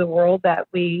of the world that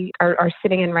we are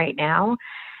sitting in right now.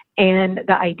 And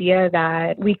the idea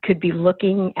that we could be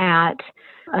looking at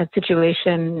a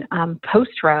situation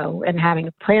post-Roe and having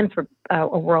a plan for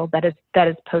a world that is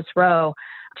post-Roe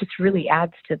just really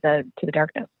adds to the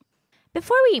darkness.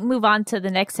 Before we move on to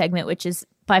the next segment, which is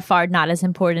by far not as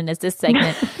important as this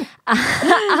segment,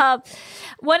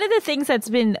 one of the things that's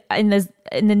been in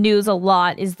the news a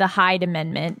lot is the Hyde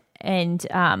Amendment.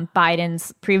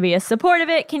 Biden's previous support of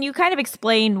it. Can you kind of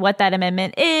explain what that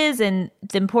amendment is and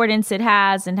the importance it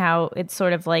has and how it's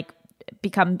sort of like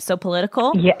become so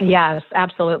political? Yes,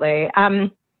 absolutely.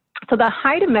 So the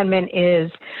Hyde Amendment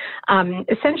is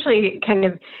essentially kind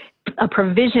of a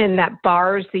provision that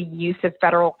bars the use of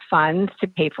federal funds to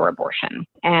pay for abortion.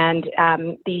 And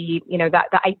the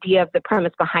idea of the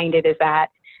premise behind it is that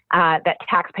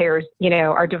taxpayers,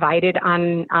 are divided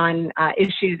on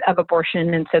issues of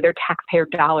abortion, and so their taxpayer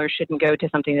dollars shouldn't go to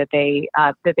something that they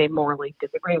morally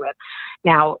disagree with.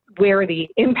 Now, where the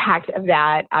impact of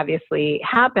that obviously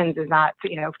happens is that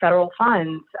federal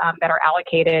funds that are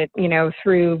allocated,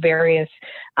 through various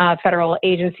federal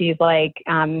agencies like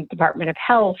Department of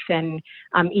Health, and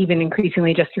even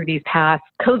increasingly just through these past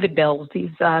COVID bills,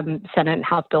 these Senate and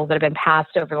House bills that have been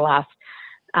passed over the last.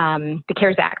 The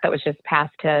CARES Act that was just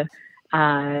passed to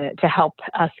help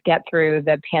us get through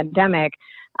the pandemic.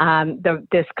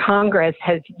 This Congress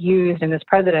has used, and this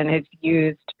president has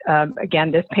used,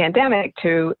 again, this pandemic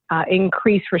to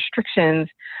increase restrictions,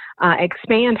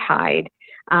 expand Hyde.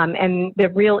 And the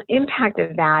real impact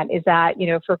of that is that,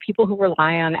 for people who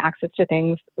rely on access to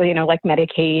things, like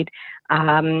Medicaid,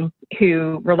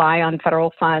 who rely on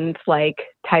federal funds like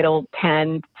Title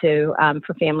X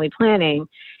for family planning,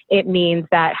 it means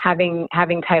that having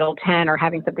Title X or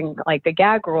having something like the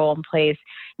gag rule in place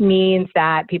means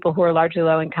that people who are largely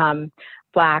low income,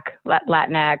 Black,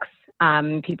 Latinx,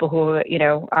 people who,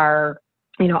 are,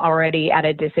 already at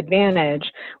a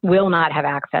disadvantage will not have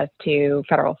access to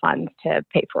federal funds to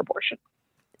pay for abortion.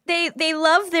 They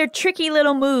love their tricky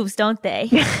little moves, don't they?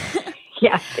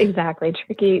 Yes, exactly.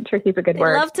 Tricky is a good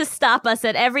word. They love to stop us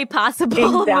at every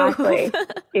possible move.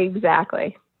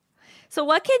 Exactly. So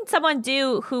what can someone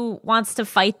do who wants to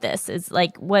fight this? Is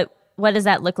like, what does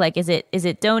that look like? Is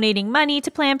it donating money to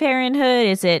Planned Parenthood?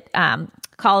 Is it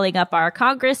calling up our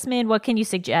congressman? What can you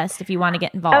suggest if you want to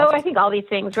get involved? Oh, I think all these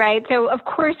things, right? So of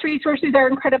course, resources are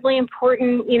incredibly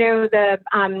important.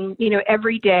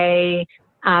 Every day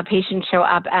patients show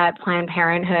up at Planned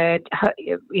Parenthood,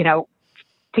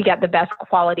 to get the best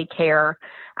quality care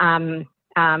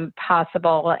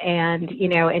possible, and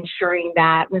ensuring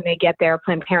that when they get there,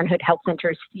 Planned Parenthood health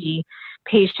centers see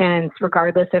patients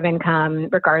regardless of income,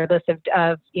 regardless of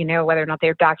whether or not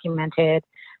they're documented,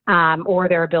 or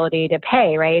their ability to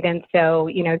pay, right? And so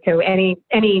so any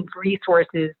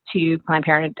resources to Planned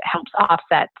Parenthood helps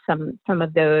offset some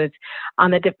of those.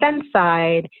 On the defense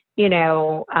side,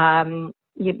 I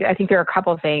think there are a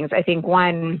couple of things. I think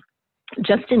one,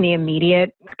 just in the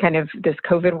immediate kind of this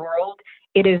COVID world,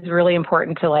 it is really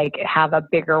important to have a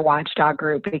bigger watchdog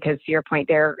group, because to your point,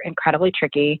 they're incredibly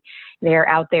tricky. They're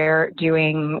out there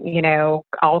doing,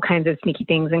 all kinds of sneaky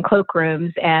things in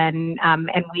cloakrooms, and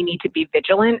we need to be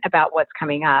vigilant about what's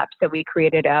coming up. So we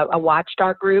created a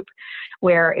watchdog group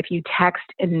where if you text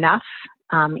enough,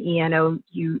 ENOUGH,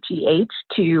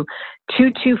 to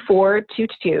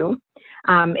 22422,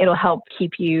 it'll help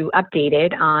keep you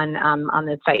updated on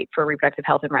the site for reproductive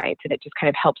health and rights, and it just kind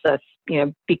of helps us,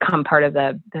 become part of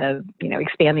the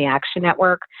Expand the Action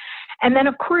Network. And then,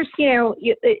 of course,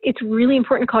 it's really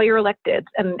important to call your electeds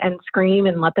and scream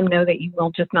and let them know that you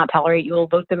will just not tolerate. You will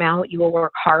vote them out. You will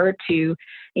work hard to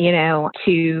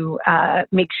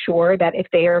make sure that if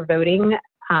they are voting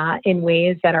in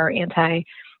ways that are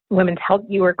anti-women's health,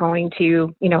 you are going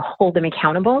to, hold them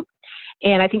accountable.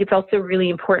 And I think it's also really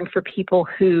important for people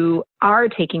who are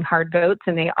taking hard votes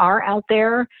and they are out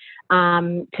there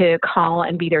to call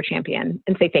and be their champion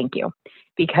and say thank you,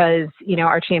 because,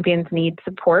 our champions need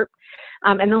support.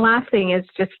 And the last thing is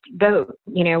just vote.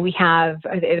 We have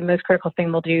the most critical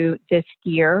thing we'll do this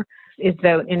year is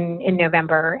vote in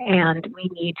November. And we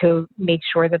need to make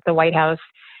sure that the White House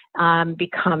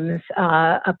becomes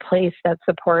a place that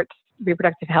supports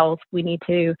reproductive health. We need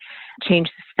to change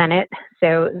the Senate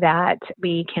so that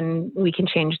we can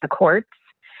change the courts,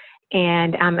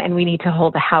 and we need to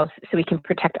hold the House so we can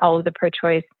protect all of the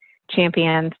pro-choice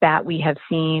champions that we have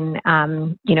seen,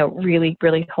 really,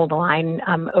 really hold the line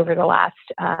over the last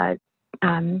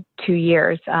 2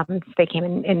 years. They came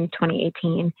in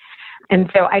 2018. And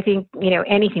so I think,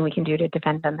 anything we can do to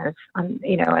defend them on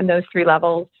those three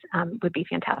levels would be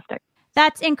fantastic.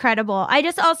 That's incredible. I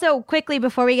just also quickly,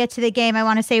 before we get to the game, I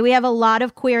want to say we have a lot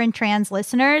of queer and trans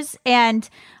listeners, and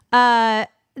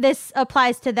this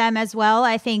applies to them as well.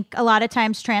 I think a lot of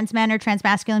times trans men or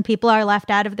transmasculine people are left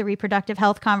out of the reproductive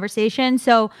health conversation.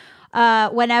 So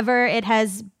whenever it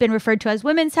has been referred to as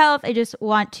women's health, I just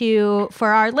want to, for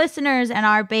our listeners and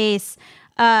our base,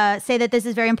 say that this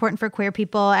is very important for queer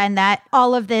people, and that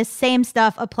all of this same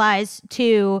stuff applies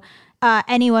to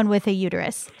anyone with a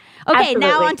uterus. Okay,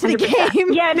 now Absolutely, on to the 100%.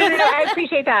 game. Yeah, no, I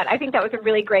appreciate that. I think that was a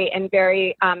really great and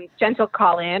very gentle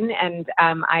call in, and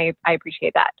I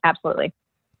appreciate that. Absolutely.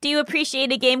 Do you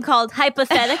appreciate a game called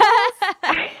Hypotheticals?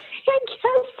 I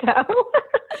guess so.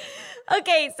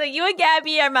 Okay, so you and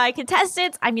Gabby are my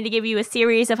contestants. I'm going to give you a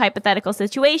series of hypothetical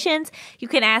situations. You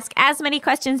can ask as many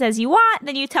questions as you want.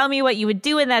 Then you tell me what you would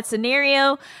do in that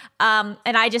scenario. And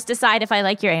I just decide if I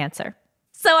like your answer.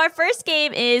 So our first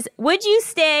game is, would you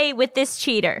stay with this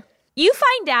cheater? You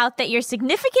find out that your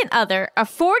significant other of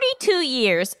 42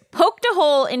 years poked a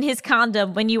hole in his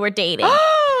condom when you were dating.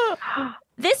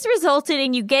 This resulted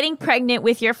in you getting pregnant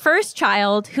with your first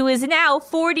child, who is now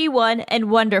 41 and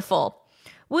wonderful.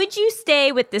 Would you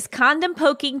stay with this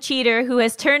condom-poking cheater who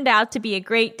has turned out to be a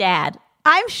great dad?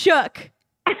 I'm shook.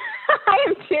 I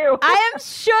am too. I am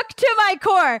shook to my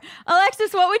core.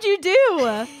 Alexis, what would you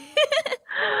do?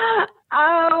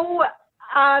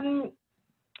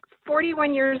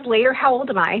 41 years later, how old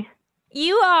am I?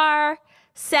 You are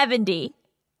 70.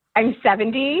 I'm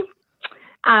 70.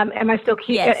 Am I still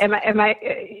cute? Yes.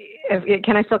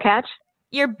 Can I still catch?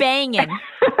 You're banging.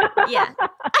 Yeah.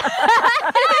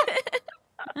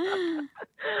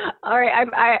 All right.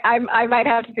 I might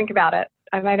have to think about it.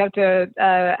 I might have to.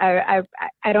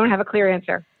 I don't have a clear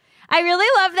answer. I really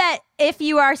love that if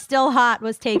you are still hot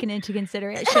was taken into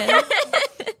consideration.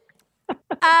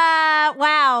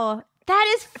 Wow.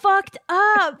 That is fucked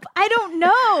up. I don't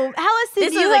know. Allison,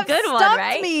 This you was a have good one, stumped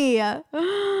right? me.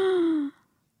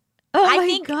 Oh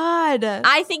my God.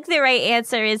 I think the right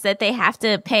answer is that they have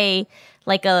to pay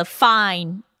like a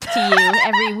fine to you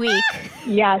every week.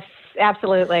 Yes,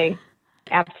 absolutely.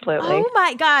 Absolutely. Oh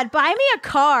my God. Buy me a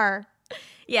car.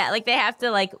 Yeah, like they have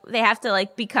to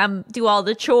do all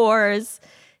the chores,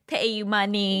 pay you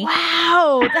money.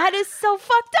 Wow. That is so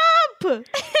fucked up.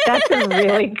 That's a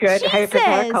really good Jesus.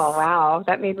 hypothetical. Wow.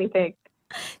 That made me think.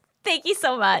 Thank you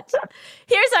so much.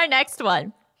 Here's our next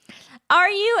one. Are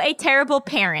you a terrible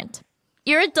parent?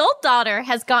 Your adult daughter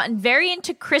has gotten very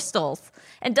into crystals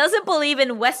and doesn't believe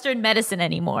in Western medicine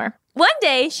anymore. One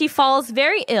day, she falls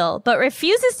very ill, but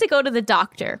refuses to go to the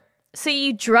doctor. So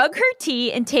you drug her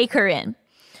tea and take her in.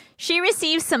 She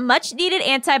receives some much-needed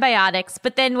antibiotics,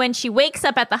 but then when she wakes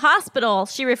up at the hospital,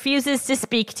 she refuses to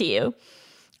speak to you.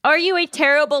 Are you a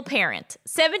terrible parent?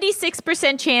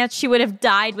 76% chance she would have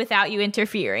died without you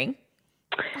interfering.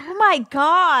 Oh my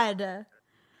God.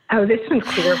 Oh, this one's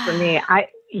clear for me. I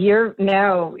am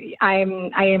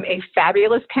a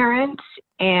fabulous parent,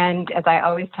 and as I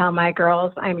always tell my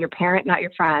girls, I'm your parent, not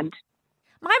your friend.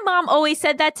 My mom always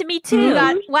said that to me too.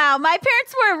 God, wow, my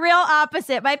parents were real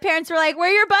opposite. My parents were like, "We're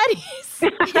your buddies."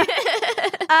 God,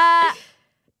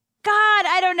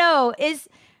 I don't know.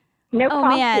 No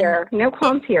qualms man. here. No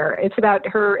qualms here. It's about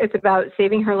her. It's about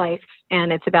saving her life,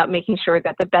 and it's about making sure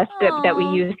that the best that we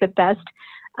use the best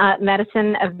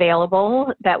medicine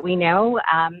available that we know.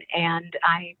 And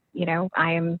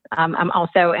I'm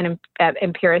also an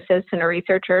empiricist and a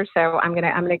researcher, so I'm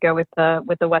gonna go with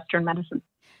the Western medicine.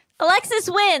 Alexis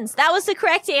wins. That was the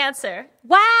correct answer.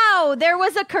 Wow, there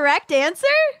was a correct answer?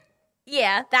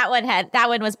 Yeah, that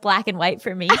one was black and white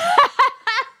for me.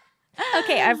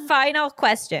 Okay, our final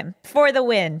question for the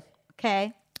win.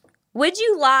 Okay. Would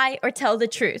you lie or tell the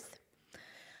truth?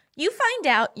 You find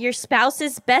out your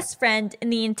spouse's best friend in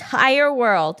the entire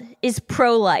world is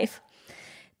pro-life.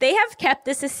 They have kept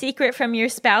this a secret from your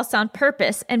spouse on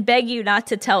purpose and beg you not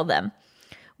to tell them.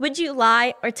 Would you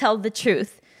lie or tell the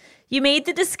truth? You made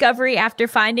the discovery after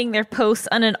finding their posts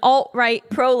on an alt-right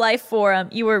pro-life forum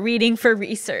you were reading for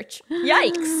research.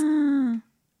 Yikes.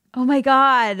 Oh my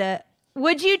God.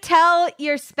 Would you tell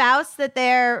your spouse that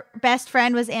their best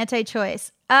friend was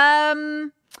anti-choice?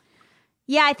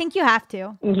 Yeah, I think you have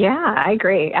to. Yeah, I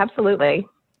agree. Absolutely.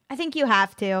 I think you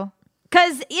have to.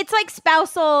 Because it's like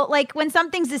spousal, like when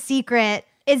something's a secret,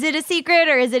 is it a secret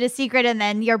or is it a secret and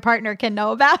then your partner can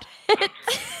know about it?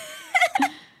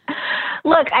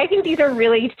 Look, I think these are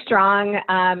really strong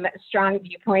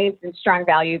viewpoints and strong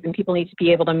values, and people need to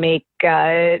be able to make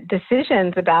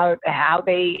decisions about how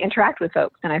they interact with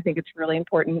folks. And I think it's really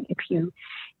important if you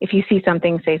see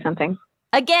something, say something.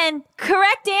 Again,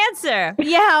 correct answer.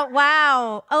 Yeah,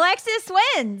 wow. Alexis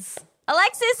wins.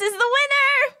 Alexis is the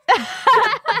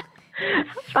winner.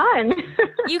 Fun.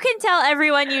 You can tell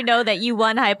everyone you know that you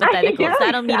won hypotheticals.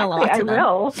 That'll mean a lot to them. I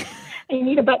will. I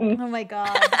need a button. Oh my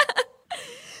God.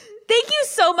 Thank you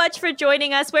so much for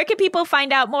joining us. Where can people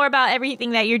find out more about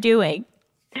everything that you're doing?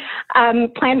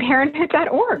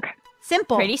 PlannedParenthood.org.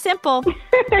 Simple. Pretty simple.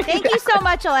 Thank you so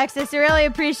much, Alexis. I really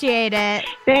appreciate it.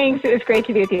 Thanks. It was great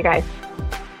to be with you guys.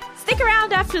 Stick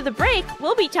around after the break.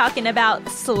 We'll be talking about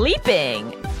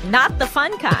sleeping, not the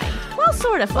fun kind. Well,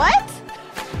 sort of fun. What?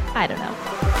 I don't know.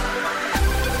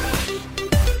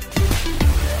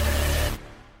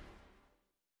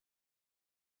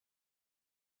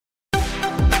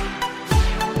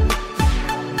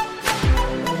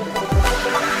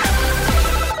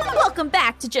 Welcome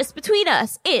back to Just Between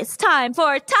Us. It's time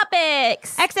for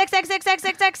topics.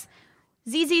 XXXXXXX.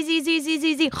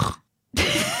 Z.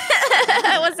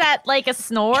 Was that like a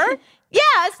snore?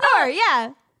 Yeah, a snore,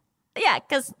 yeah. Yeah,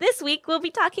 because this week we'll be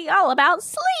talking all about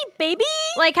sleep, baby.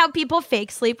 Like how people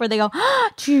fake sleep where they go,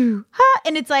 choo, ha,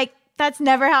 and it's like, that's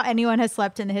never how anyone has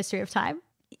slept in the history of time.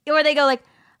 Or they go like,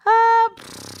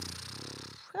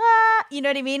 you know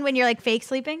what I mean? When you're like fake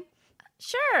sleeping?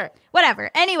 Sure.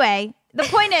 Whatever. Anyway, the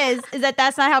point is that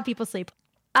that's not how people sleep.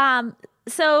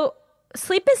 So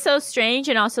sleep is so strange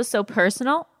and also so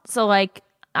personal. So like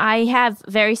I have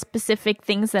very specific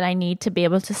things that I need to be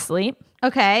able to sleep.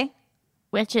 Okay.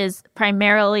 Which is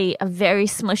primarily a very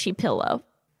smushy pillow.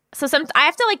 So I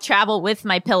have to like travel with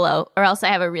my pillow or else I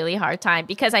have a really hard time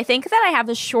because I think that I have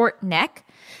a short neck.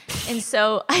 And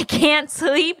so I can't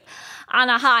sleep on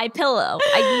a high pillow.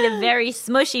 I need a very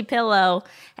smushy pillow.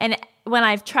 And when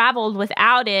I've traveled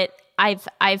without it,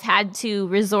 I've had to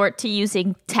resort to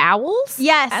using towels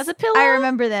as a pillow. I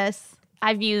remember this.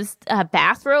 I've used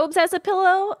bathrobes as a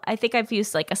pillow. I think I've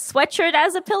used like a sweatshirt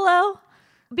as a pillow.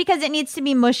 Because it needs to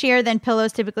be mushier than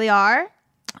pillows typically are?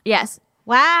 Yes.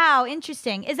 Wow,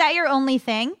 interesting. Is that your only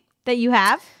thing that you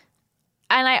have?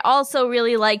 And I also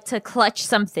really like to clutch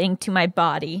something to my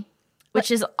body,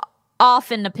 which is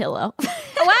often a pillow.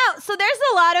 Wow, so there's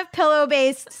a lot of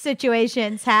pillow-based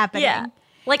situations happening. Yeah.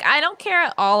 Like, I don't care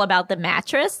at all about the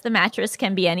mattress. The mattress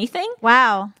can be anything.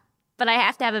 Wow. But I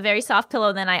have to have a very soft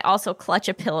pillow. Then I also clutch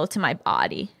a pillow to my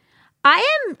body. I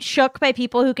am shook by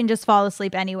people who can just fall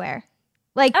asleep anywhere.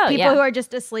 Like people who are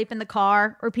just asleep in the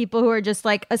car or people who are just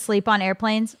like asleep on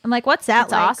airplanes. I'm like, what's that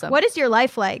like? Awesome. What is your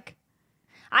life like?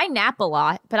 I nap a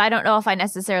lot, but I don't know if I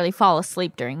necessarily fall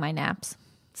asleep during my naps.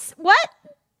 What?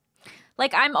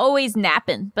 Like, I'm always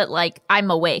napping, but like I'm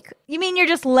awake. You mean you're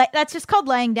just that's just called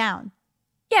laying down?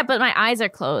 Yeah, but my eyes are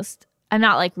closed. I'm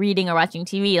not like reading or watching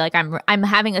TV. Like I'm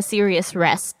having a serious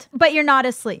rest. But you're not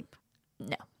asleep?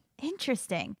 No.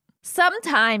 Interesting.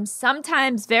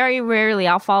 Sometimes, very rarely,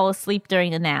 I'll fall asleep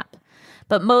during a nap.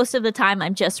 But most of the time,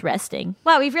 I'm just resting.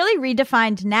 Wow, we've really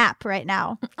redefined nap right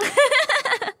now.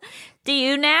 Do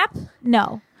you nap?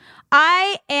 No.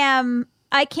 I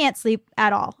can't sleep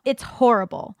at all. It's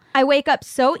horrible. I wake up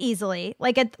so easily.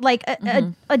 Like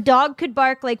a dog could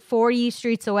bark like 40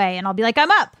 streets away and I'll be like,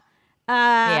 I'm up.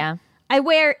 Yeah. I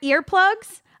wear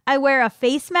earplugs. I wear a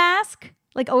face mask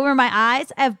like over my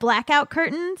eyes. I have blackout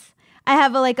curtains. I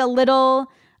have a little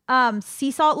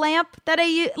sea salt lamp that I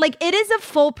use. Like, it is a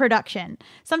full production.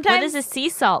 Sometimes. What is a sea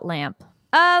salt lamp?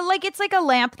 It's like a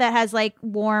lamp that has like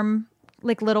warm,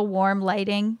 like little warm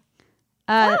lighting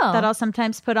that I'll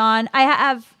sometimes put on. I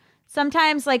have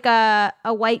sometimes like a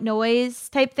white noise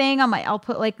type thing I'll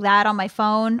put like that on my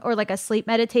phone or like a sleep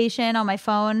meditation on my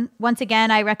phone. Once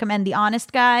again, I recommend The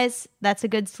Honest Guys. That's a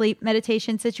good sleep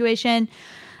meditation situation.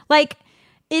 Like,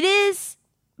 it is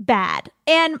bad.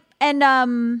 And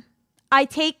I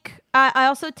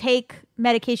also take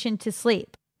medication to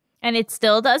sleep. And it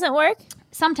still doesn't work?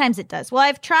 Sometimes it does. Well,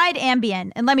 I've tried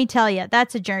Ambien, and let me tell you,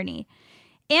 that's a journey.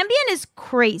 Ambien is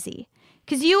crazy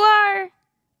because you are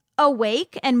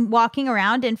awake and walking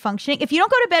around and functioning. If you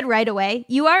don't go to bed right away,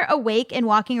 you are awake and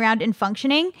walking around and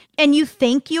functioning, and you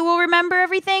think you will remember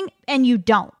everything, and you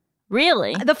don't.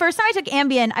 Really? The first time I took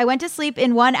Ambien, I went to sleep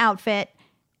in one outfit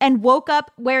and woke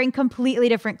up wearing completely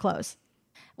different clothes.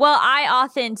 Well, I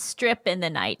often strip in the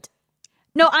night.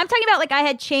 No, I'm talking about like I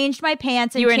had changed my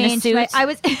pants and you were changed in a suit? I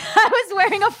was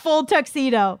wearing a full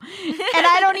tuxedo. And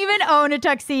I don't even own a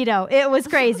tuxedo. It was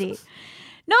crazy.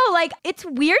 No, like it's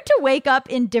weird to wake up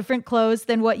in different clothes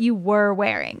than what you were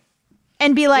wearing.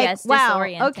 And be like, yes, wow,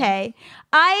 disorienting. okay.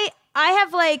 I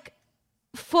have like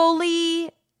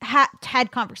fully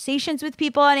had conversations with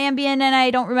people on Ambien and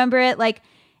I don't remember it. Like,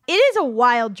 it is a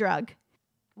wild drug.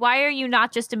 Why are you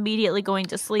not just immediately going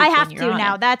to sleep? I have when to you're on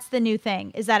now. it? That's the new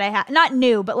thing is that I have not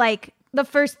new, but like the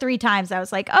first 3 times I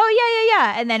was like, oh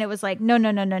yeah. And then it was like,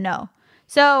 no.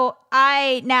 So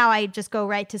I just go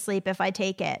right to sleep if I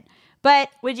take it. But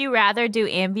would you rather do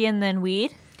Ambien than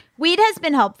weed? Weed has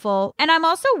been helpful. And I'm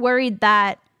also worried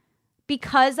that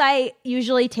because I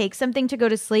usually take something to go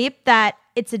to sleep, that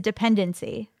it's a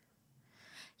dependency.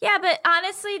 Yeah, but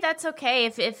honestly, that's okay.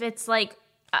 If it's like,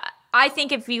 I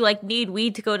think if you like need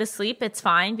weed to go to sleep, it's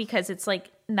fine because it's like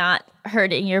not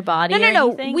hurting your body. No.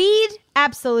 Weed,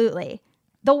 absolutely.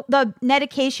 The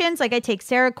medications, like I take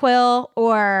Seroquel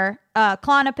or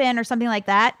Klonopin or something like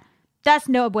that. That's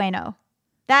no bueno.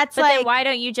 That's But like, then why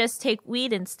don't you just take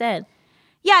weed instead?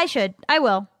 yeah, I should. I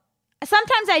will.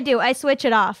 Sometimes I do. I switch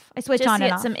it off. I switch Just on and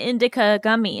get off. some indica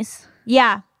gummies.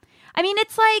 Yeah. I mean,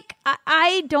 it's like,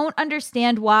 I don't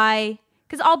understand why,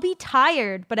 because I'll be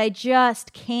tired, but I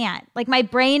just can't. Like, my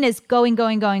brain is going,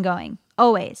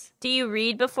 always. Do you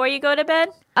read before you go to bed?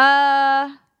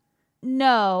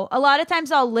 No. A lot of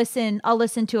times I'll listen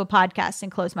to a podcast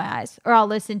and close my eyes, or I'll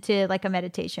listen to like a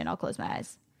meditation. I'll close my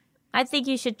eyes. I think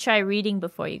you should try reading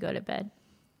before you go to bed.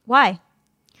 Why?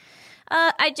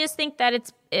 I just think that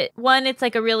it's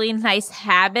like a really nice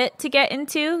habit to get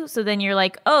into. So then you're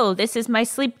like, oh, this is my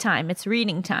sleep time. It's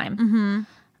reading time. Mm-hmm.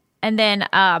 And then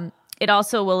it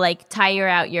also will like tire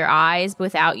out your eyes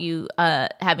without you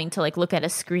having to like look at a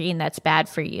screen that's bad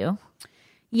for you.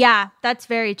 Yeah, that's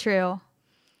very true.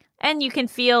 And you can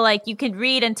feel like you can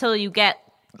read until you get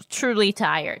truly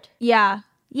tired. Yeah.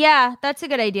 Yeah, that's a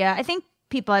good idea. I think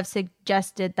people have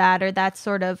suggested that, or that's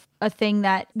sort of a thing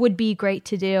that would be great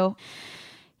to do.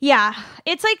 Yeah,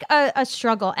 it's like a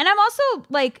struggle. And I'm also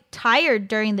like tired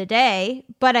during the day,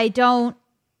 but I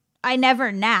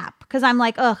never nap because I'm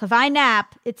like, ugh, if I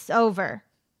nap, it's over.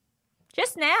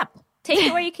 Just nap. Take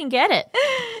it where you can get it.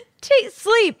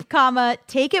 Sleep,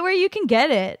 take it where you can get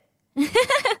it.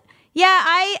 Yeah,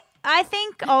 I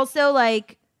think also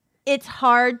like it's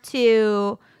hard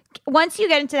to, once you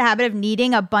get into the habit of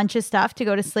needing a bunch of stuff to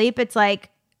go to sleep, it's like,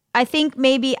 I think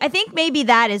maybe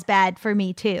that is bad for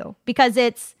me too, because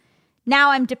it's now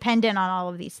I'm dependent on all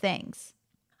of these things.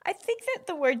 I think that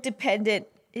the word dependent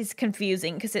is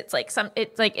confusing because it's like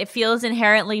it feels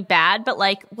inherently bad, but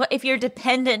like what if you're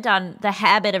dependent on the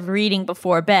habit of reading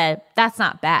before bed, that's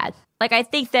not bad. Like I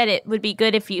think that it would be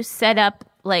good if you set up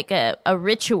like a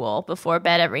ritual before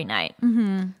bed every night.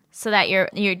 Mm-hmm. So that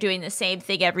you're doing the same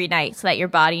thing every night so that your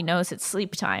body knows it's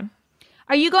sleep time.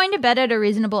 Are you going to bed at a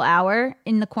reasonable hour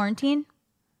in the quarantine?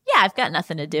 Yeah, I've got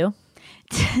nothing to do.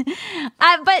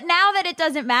 But now that it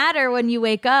doesn't matter when you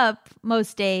wake up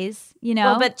most days, you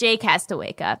know? Well, but Jake has to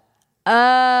wake up.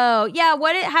 Oh, yeah.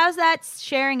 How's that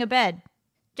sharing a bed?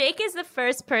 Jake is the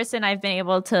first person I've been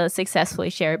able to successfully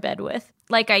share a bed with.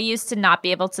 Like I used to not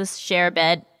be able to share a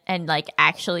bed and like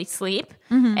actually sleep.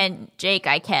 Mm-hmm. And Jake,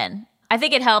 I can. I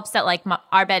think it helps that like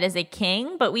our bed is a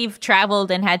king, but we've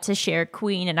traveled and had to share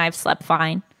queen and I've slept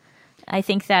fine. I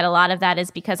think that a lot of that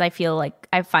is because I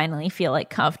finally feel like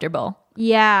comfortable.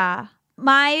 Yeah.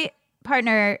 My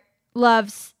partner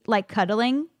loves like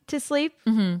cuddling to sleep.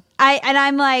 Mm-hmm.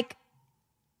 I'm like,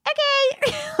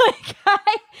 okay.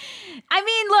 I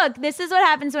mean, look, this is what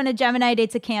happens when a Gemini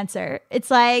dates a Cancer.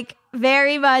 It's like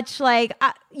very much like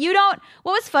what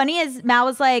was funny is Mal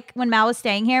was like, when Mal was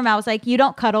staying here, Mal was like, you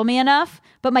don't cuddle me enough,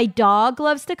 but my dog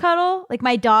loves to cuddle. Like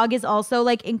my dog is also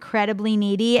like incredibly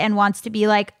needy and wants to be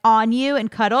like on you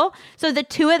and cuddle. So the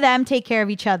two of them take care of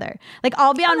each other. Like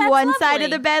I'll be on one side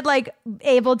of the bed, like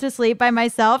able to sleep by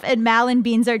myself, and Mal and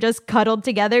Beans are just cuddled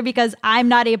together because I'm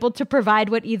not able to provide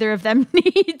what either of them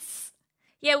needs.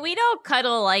 Yeah, we don't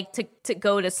cuddle like to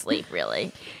go to sleep,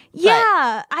 really.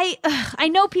 Yeah, I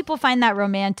know people find that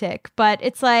romantic, but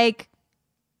it's like,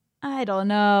 I don't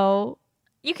know.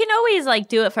 You can always like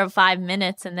do it for 5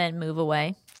 minutes and then move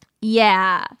away.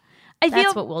 Yeah.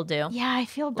 That's what we'll do. Yeah, I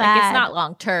feel bad. Like it's not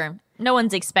long term. No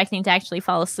one's expecting to actually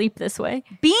fall asleep this way.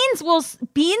 Beans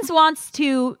wants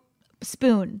to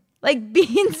spoon. Like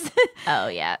Beans. Oh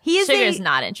yeah. Sugar's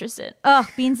not interested. Oh,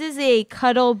 Beans is a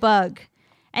cuddle bug.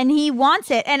 And he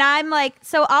wants it. And I'm like,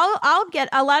 so I'll get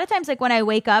a lot of times, like when I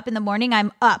wake up in the morning,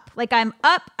 I'm up. Like I'm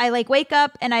up. I like wake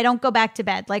up and I don't go back to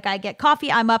bed. Like I get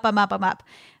coffee. I'm up.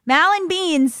 Mal and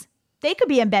Beans, they could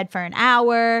be in bed for an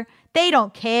hour. They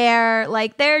don't care.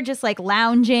 Like they're just like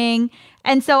lounging.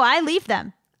 And so I leave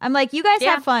them. I'm like, you guys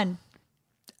have fun.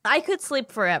 I could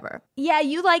sleep forever. Yeah,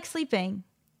 you like sleeping.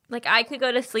 Like I could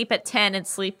go to sleep at 10 and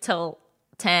sleep till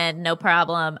 10, no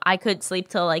problem. I could sleep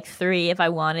till like 3 if I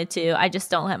wanted to. I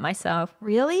just don't let myself.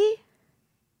 Really?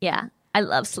 Yeah, I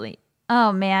love sleep.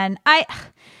 Oh man,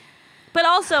 But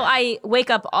also I wake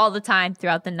up all the time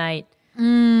throughout the night,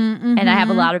 and I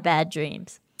have a lot of bad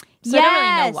dreams. So I don't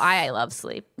really know why I love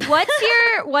sleep.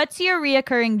 What's your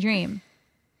reoccurring dream?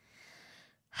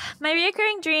 My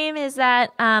reoccurring dream is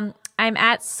that I'm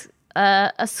at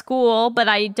a school, but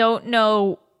I don't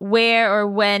know where or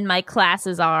when my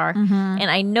classes are. Mm-hmm.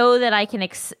 And I know that I can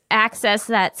access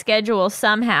that schedule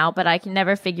somehow, but I can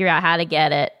never figure out how to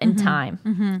get it in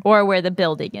time or where the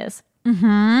building is.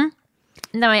 Mm-hmm.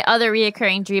 Now, my other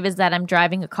reoccurring dream is that I'm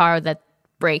driving a car that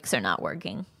brakes are not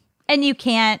working. And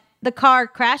the car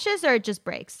crashes or it just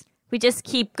breaks? We just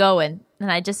keep going,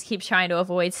 and I just keep trying to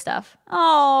avoid stuff.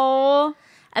 Oh.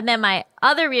 And then my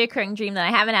other reoccurring dream that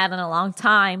I haven't had in a long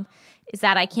time is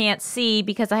that I can't see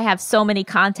because I have so many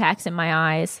contacts in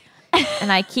my eyes.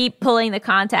 And I keep pulling the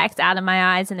contacts out of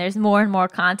my eyes, and there's more and more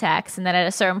contacts. And then at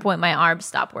a certain point, my arms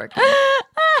stop working.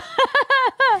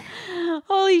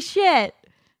 Holy shit.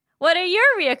 What are your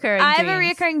reoccurring dreams? I have a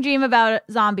reoccurring dream about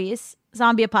zombies,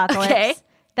 zombie apocalypse. Okay.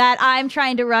 That I'm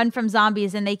trying to run from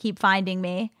zombies and they keep finding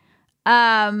me.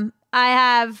 I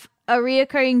have a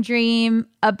reoccurring dream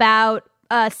about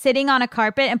sitting on a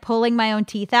carpet and pulling my own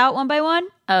teeth out one by one.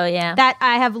 Oh, yeah. That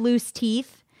I have loose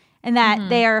teeth and that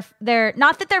they're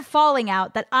not that they're falling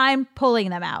out, that I'm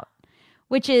pulling them out,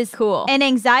 which is cool. An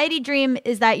anxiety dream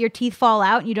is that your teeth fall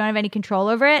out and you don't have any control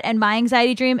over it. And my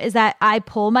anxiety dream is that I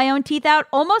pull my own teeth out,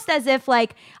 almost as if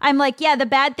like, I'm like, yeah, the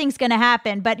bad thing's going to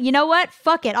happen. But you know what?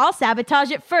 Fuck it. I'll sabotage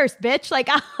it first, bitch. Like,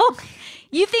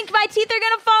 you think my teeth are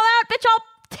going to fall out? Bitch, I'll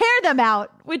tear them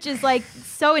out, which is like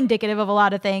so indicative of a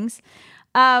lot of things.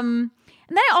 And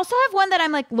then I also have one that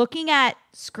I'm like looking at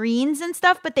screens and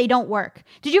stuff, but they don't work.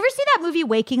 Did you ever see that movie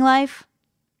Waking Life?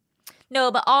 No,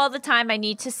 but all the time I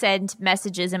need to send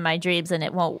messages in my dreams and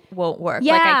it won't work.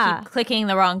 Yeah. Like I keep clicking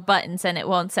the wrong buttons and it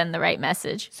won't send the right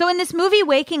message. So in this movie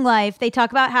Waking Life, they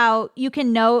talk about how you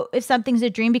can know if something's a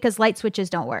dream because light switches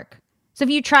don't work. So if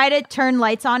you try to turn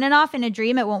lights on and off in a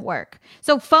dream, it won't work.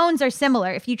 So phones are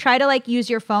similar. If you try to like use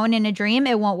your phone in a dream,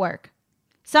 it won't work.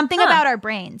 Something about our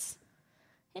brains.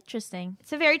 Interesting.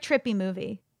 It's a very trippy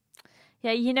movie.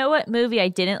 Yeah, you know what movie I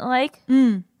didn't like?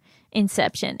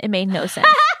 Inception. It made no sense.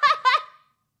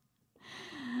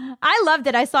 I loved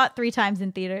it. I saw it 3 times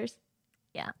in theaters.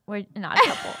 Yeah, we're not a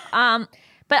couple.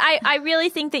 But I really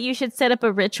think that you should set up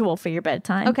a ritual for your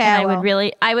bedtime. Okay, And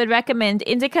I would recommend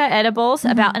indica edibles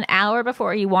about an hour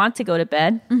before you want to go to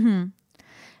bed. Mm-hmm.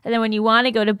 And then when you want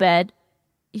to go to bed,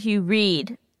 you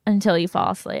read until you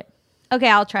fall asleep. Okay,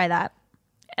 I'll try that.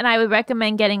 And I would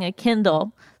recommend getting a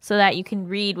Kindle so that you can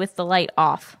read with the light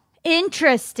off.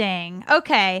 Interesting.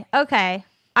 Okay.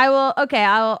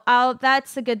 I'll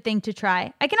that's a good thing to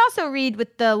try. I can also read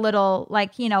with the little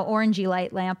like, orangey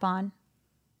light lamp on.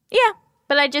 Yeah.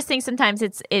 But I just think sometimes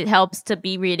it helps to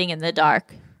be reading in the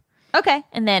dark. Okay.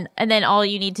 And then all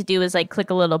you need to do is like click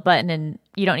a little button and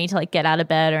you don't need to like get out of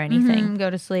bed or anything. Go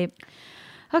to sleep.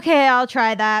 Okay, I'll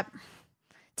try that.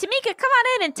 Tamika, come on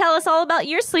in and tell us all about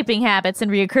your sleeping habits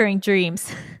and reoccurring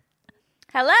dreams.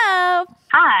 Hello.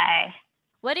 Hi.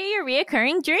 What are your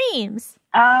reoccurring dreams?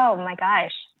 Oh my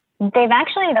gosh. They've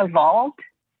actually evolved,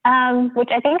 which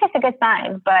I think is a good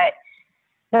sign. But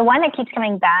the one that keeps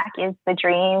coming back is the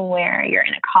dream where you're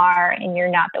in a car and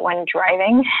you're not the one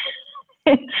driving.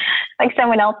 Like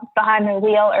someone else is behind the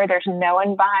wheel or there's no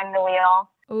one behind the wheel.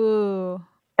 Ooh.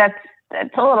 That's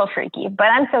a little freaky, but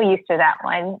I'm so used to that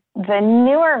one. The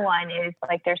newer one is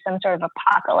like there's some sort of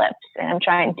apocalypse and I'm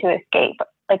trying to escape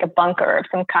like a bunker of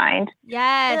some kind.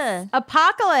 Yes.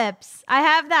 Apocalypse. I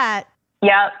have that.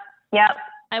 Yep.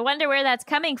 I wonder where that's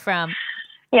coming from.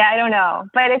 Yeah, I don't know.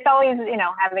 But it's always,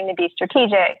 having to be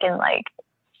strategic and like,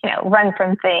 run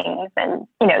from things and,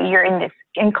 you're in this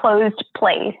enclosed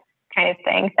place kind of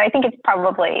thing. So I think it's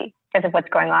probably because of what's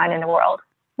going on in the world.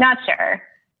 Not sure.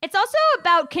 It's also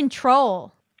about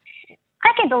control.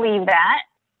 I can believe that.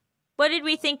 What did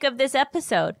we think of this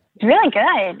episode? It's really good.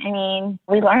 I mean,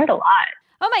 we learned a lot.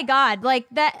 Oh my God. Like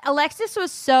that Alexis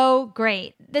was so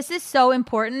great. This is so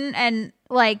important. And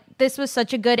like, this was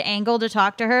such a good angle to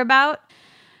talk to her about.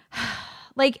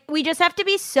 Like, we just have to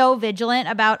be so vigilant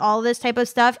about all this type of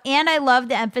stuff. And I love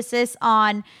the emphasis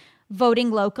on voting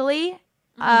locally,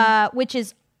 which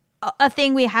is a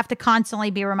thing we have to constantly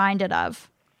be reminded of.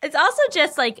 It's also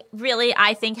just like really,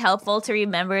 I think, helpful to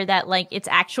remember that like it's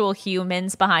actual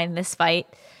humans behind this fight.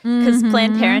 Because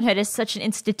Planned Parenthood is such an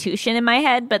institution in my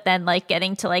head, but then like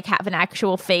getting to like have an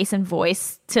actual face and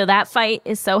voice to that fight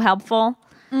is so helpful.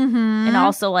 And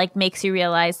also like makes you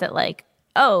realize that like,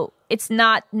 oh, it's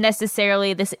not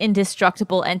necessarily this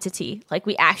indestructible entity. Like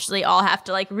we actually all have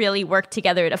to like really work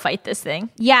together to fight this thing.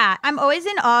 Yeah, I'm always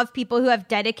in awe of people who have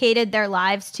dedicated their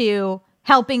lives to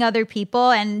helping other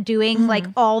people and doing like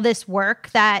all this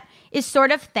work that is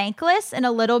sort of thankless and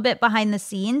a little bit behind the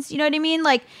scenes. You know what I mean?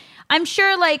 Like, I'm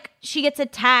sure like she gets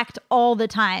attacked all the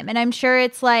time and I'm sure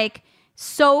it's like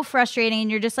so frustrating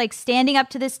and you're just like standing up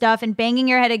to this stuff and banging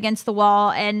your head against the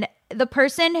wall. And the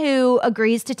person who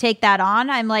agrees to take that on,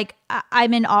 I'm like,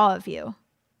 I'm in awe of you.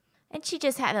 And she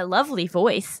just had a lovely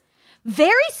voice.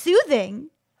 Very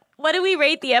soothing. What do we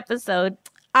rate the episode?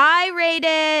 I rate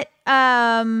it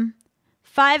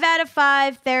 5 out of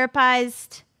 5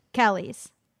 therapized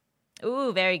Kellys.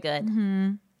 Ooh, very good.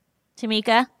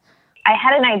 Tamika? I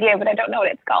had an idea, but I don't know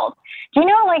what it's called. Do you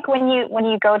know, like when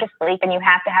you go to sleep and you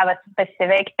have to have a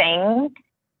specific thing?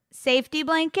 Safety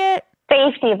blanket?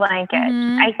 Safety blanket.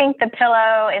 Mm-hmm. I think the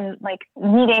pillow and like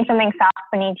needing something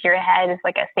soft beneath your head is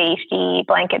like a safety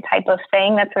blanket type of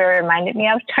thing. That's what it reminded me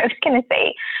of. So I was going to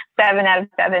say 7 out of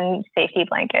 7 safety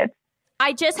blankets.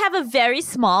 I just have a very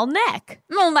small neck.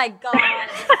 Oh my God.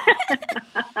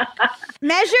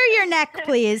 Measure your neck,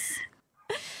 please.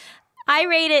 I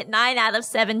rate it 9 out of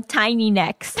 7 tiny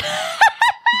necks.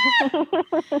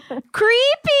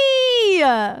 Creepy.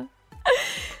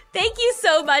 Thank you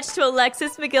so much to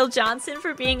Alexis McGill Johnson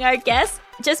for being our guest.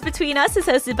 Just Between Us is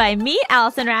hosted by me,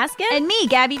 Allison Raskin. And me,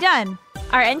 Gabby Dunn.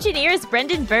 Our engineer is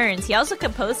Brendan Burns. He also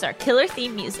composed our killer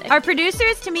theme music. Our producer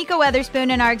is Tamika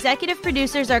Weatherspoon, and our executive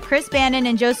producers are Chris Bannon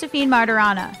and Josephine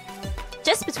Martirana.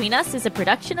 Just Between Us is a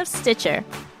production of Stitcher.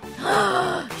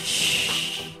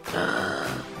 Shh.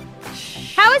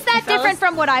 How is that different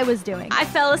from what I was doing? I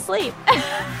fell asleep.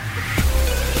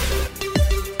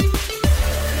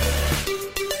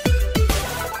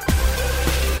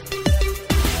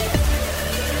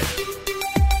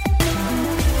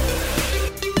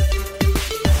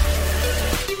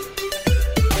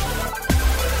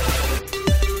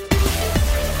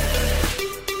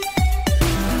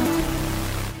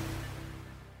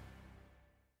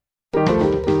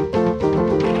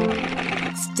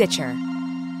 Stitcher.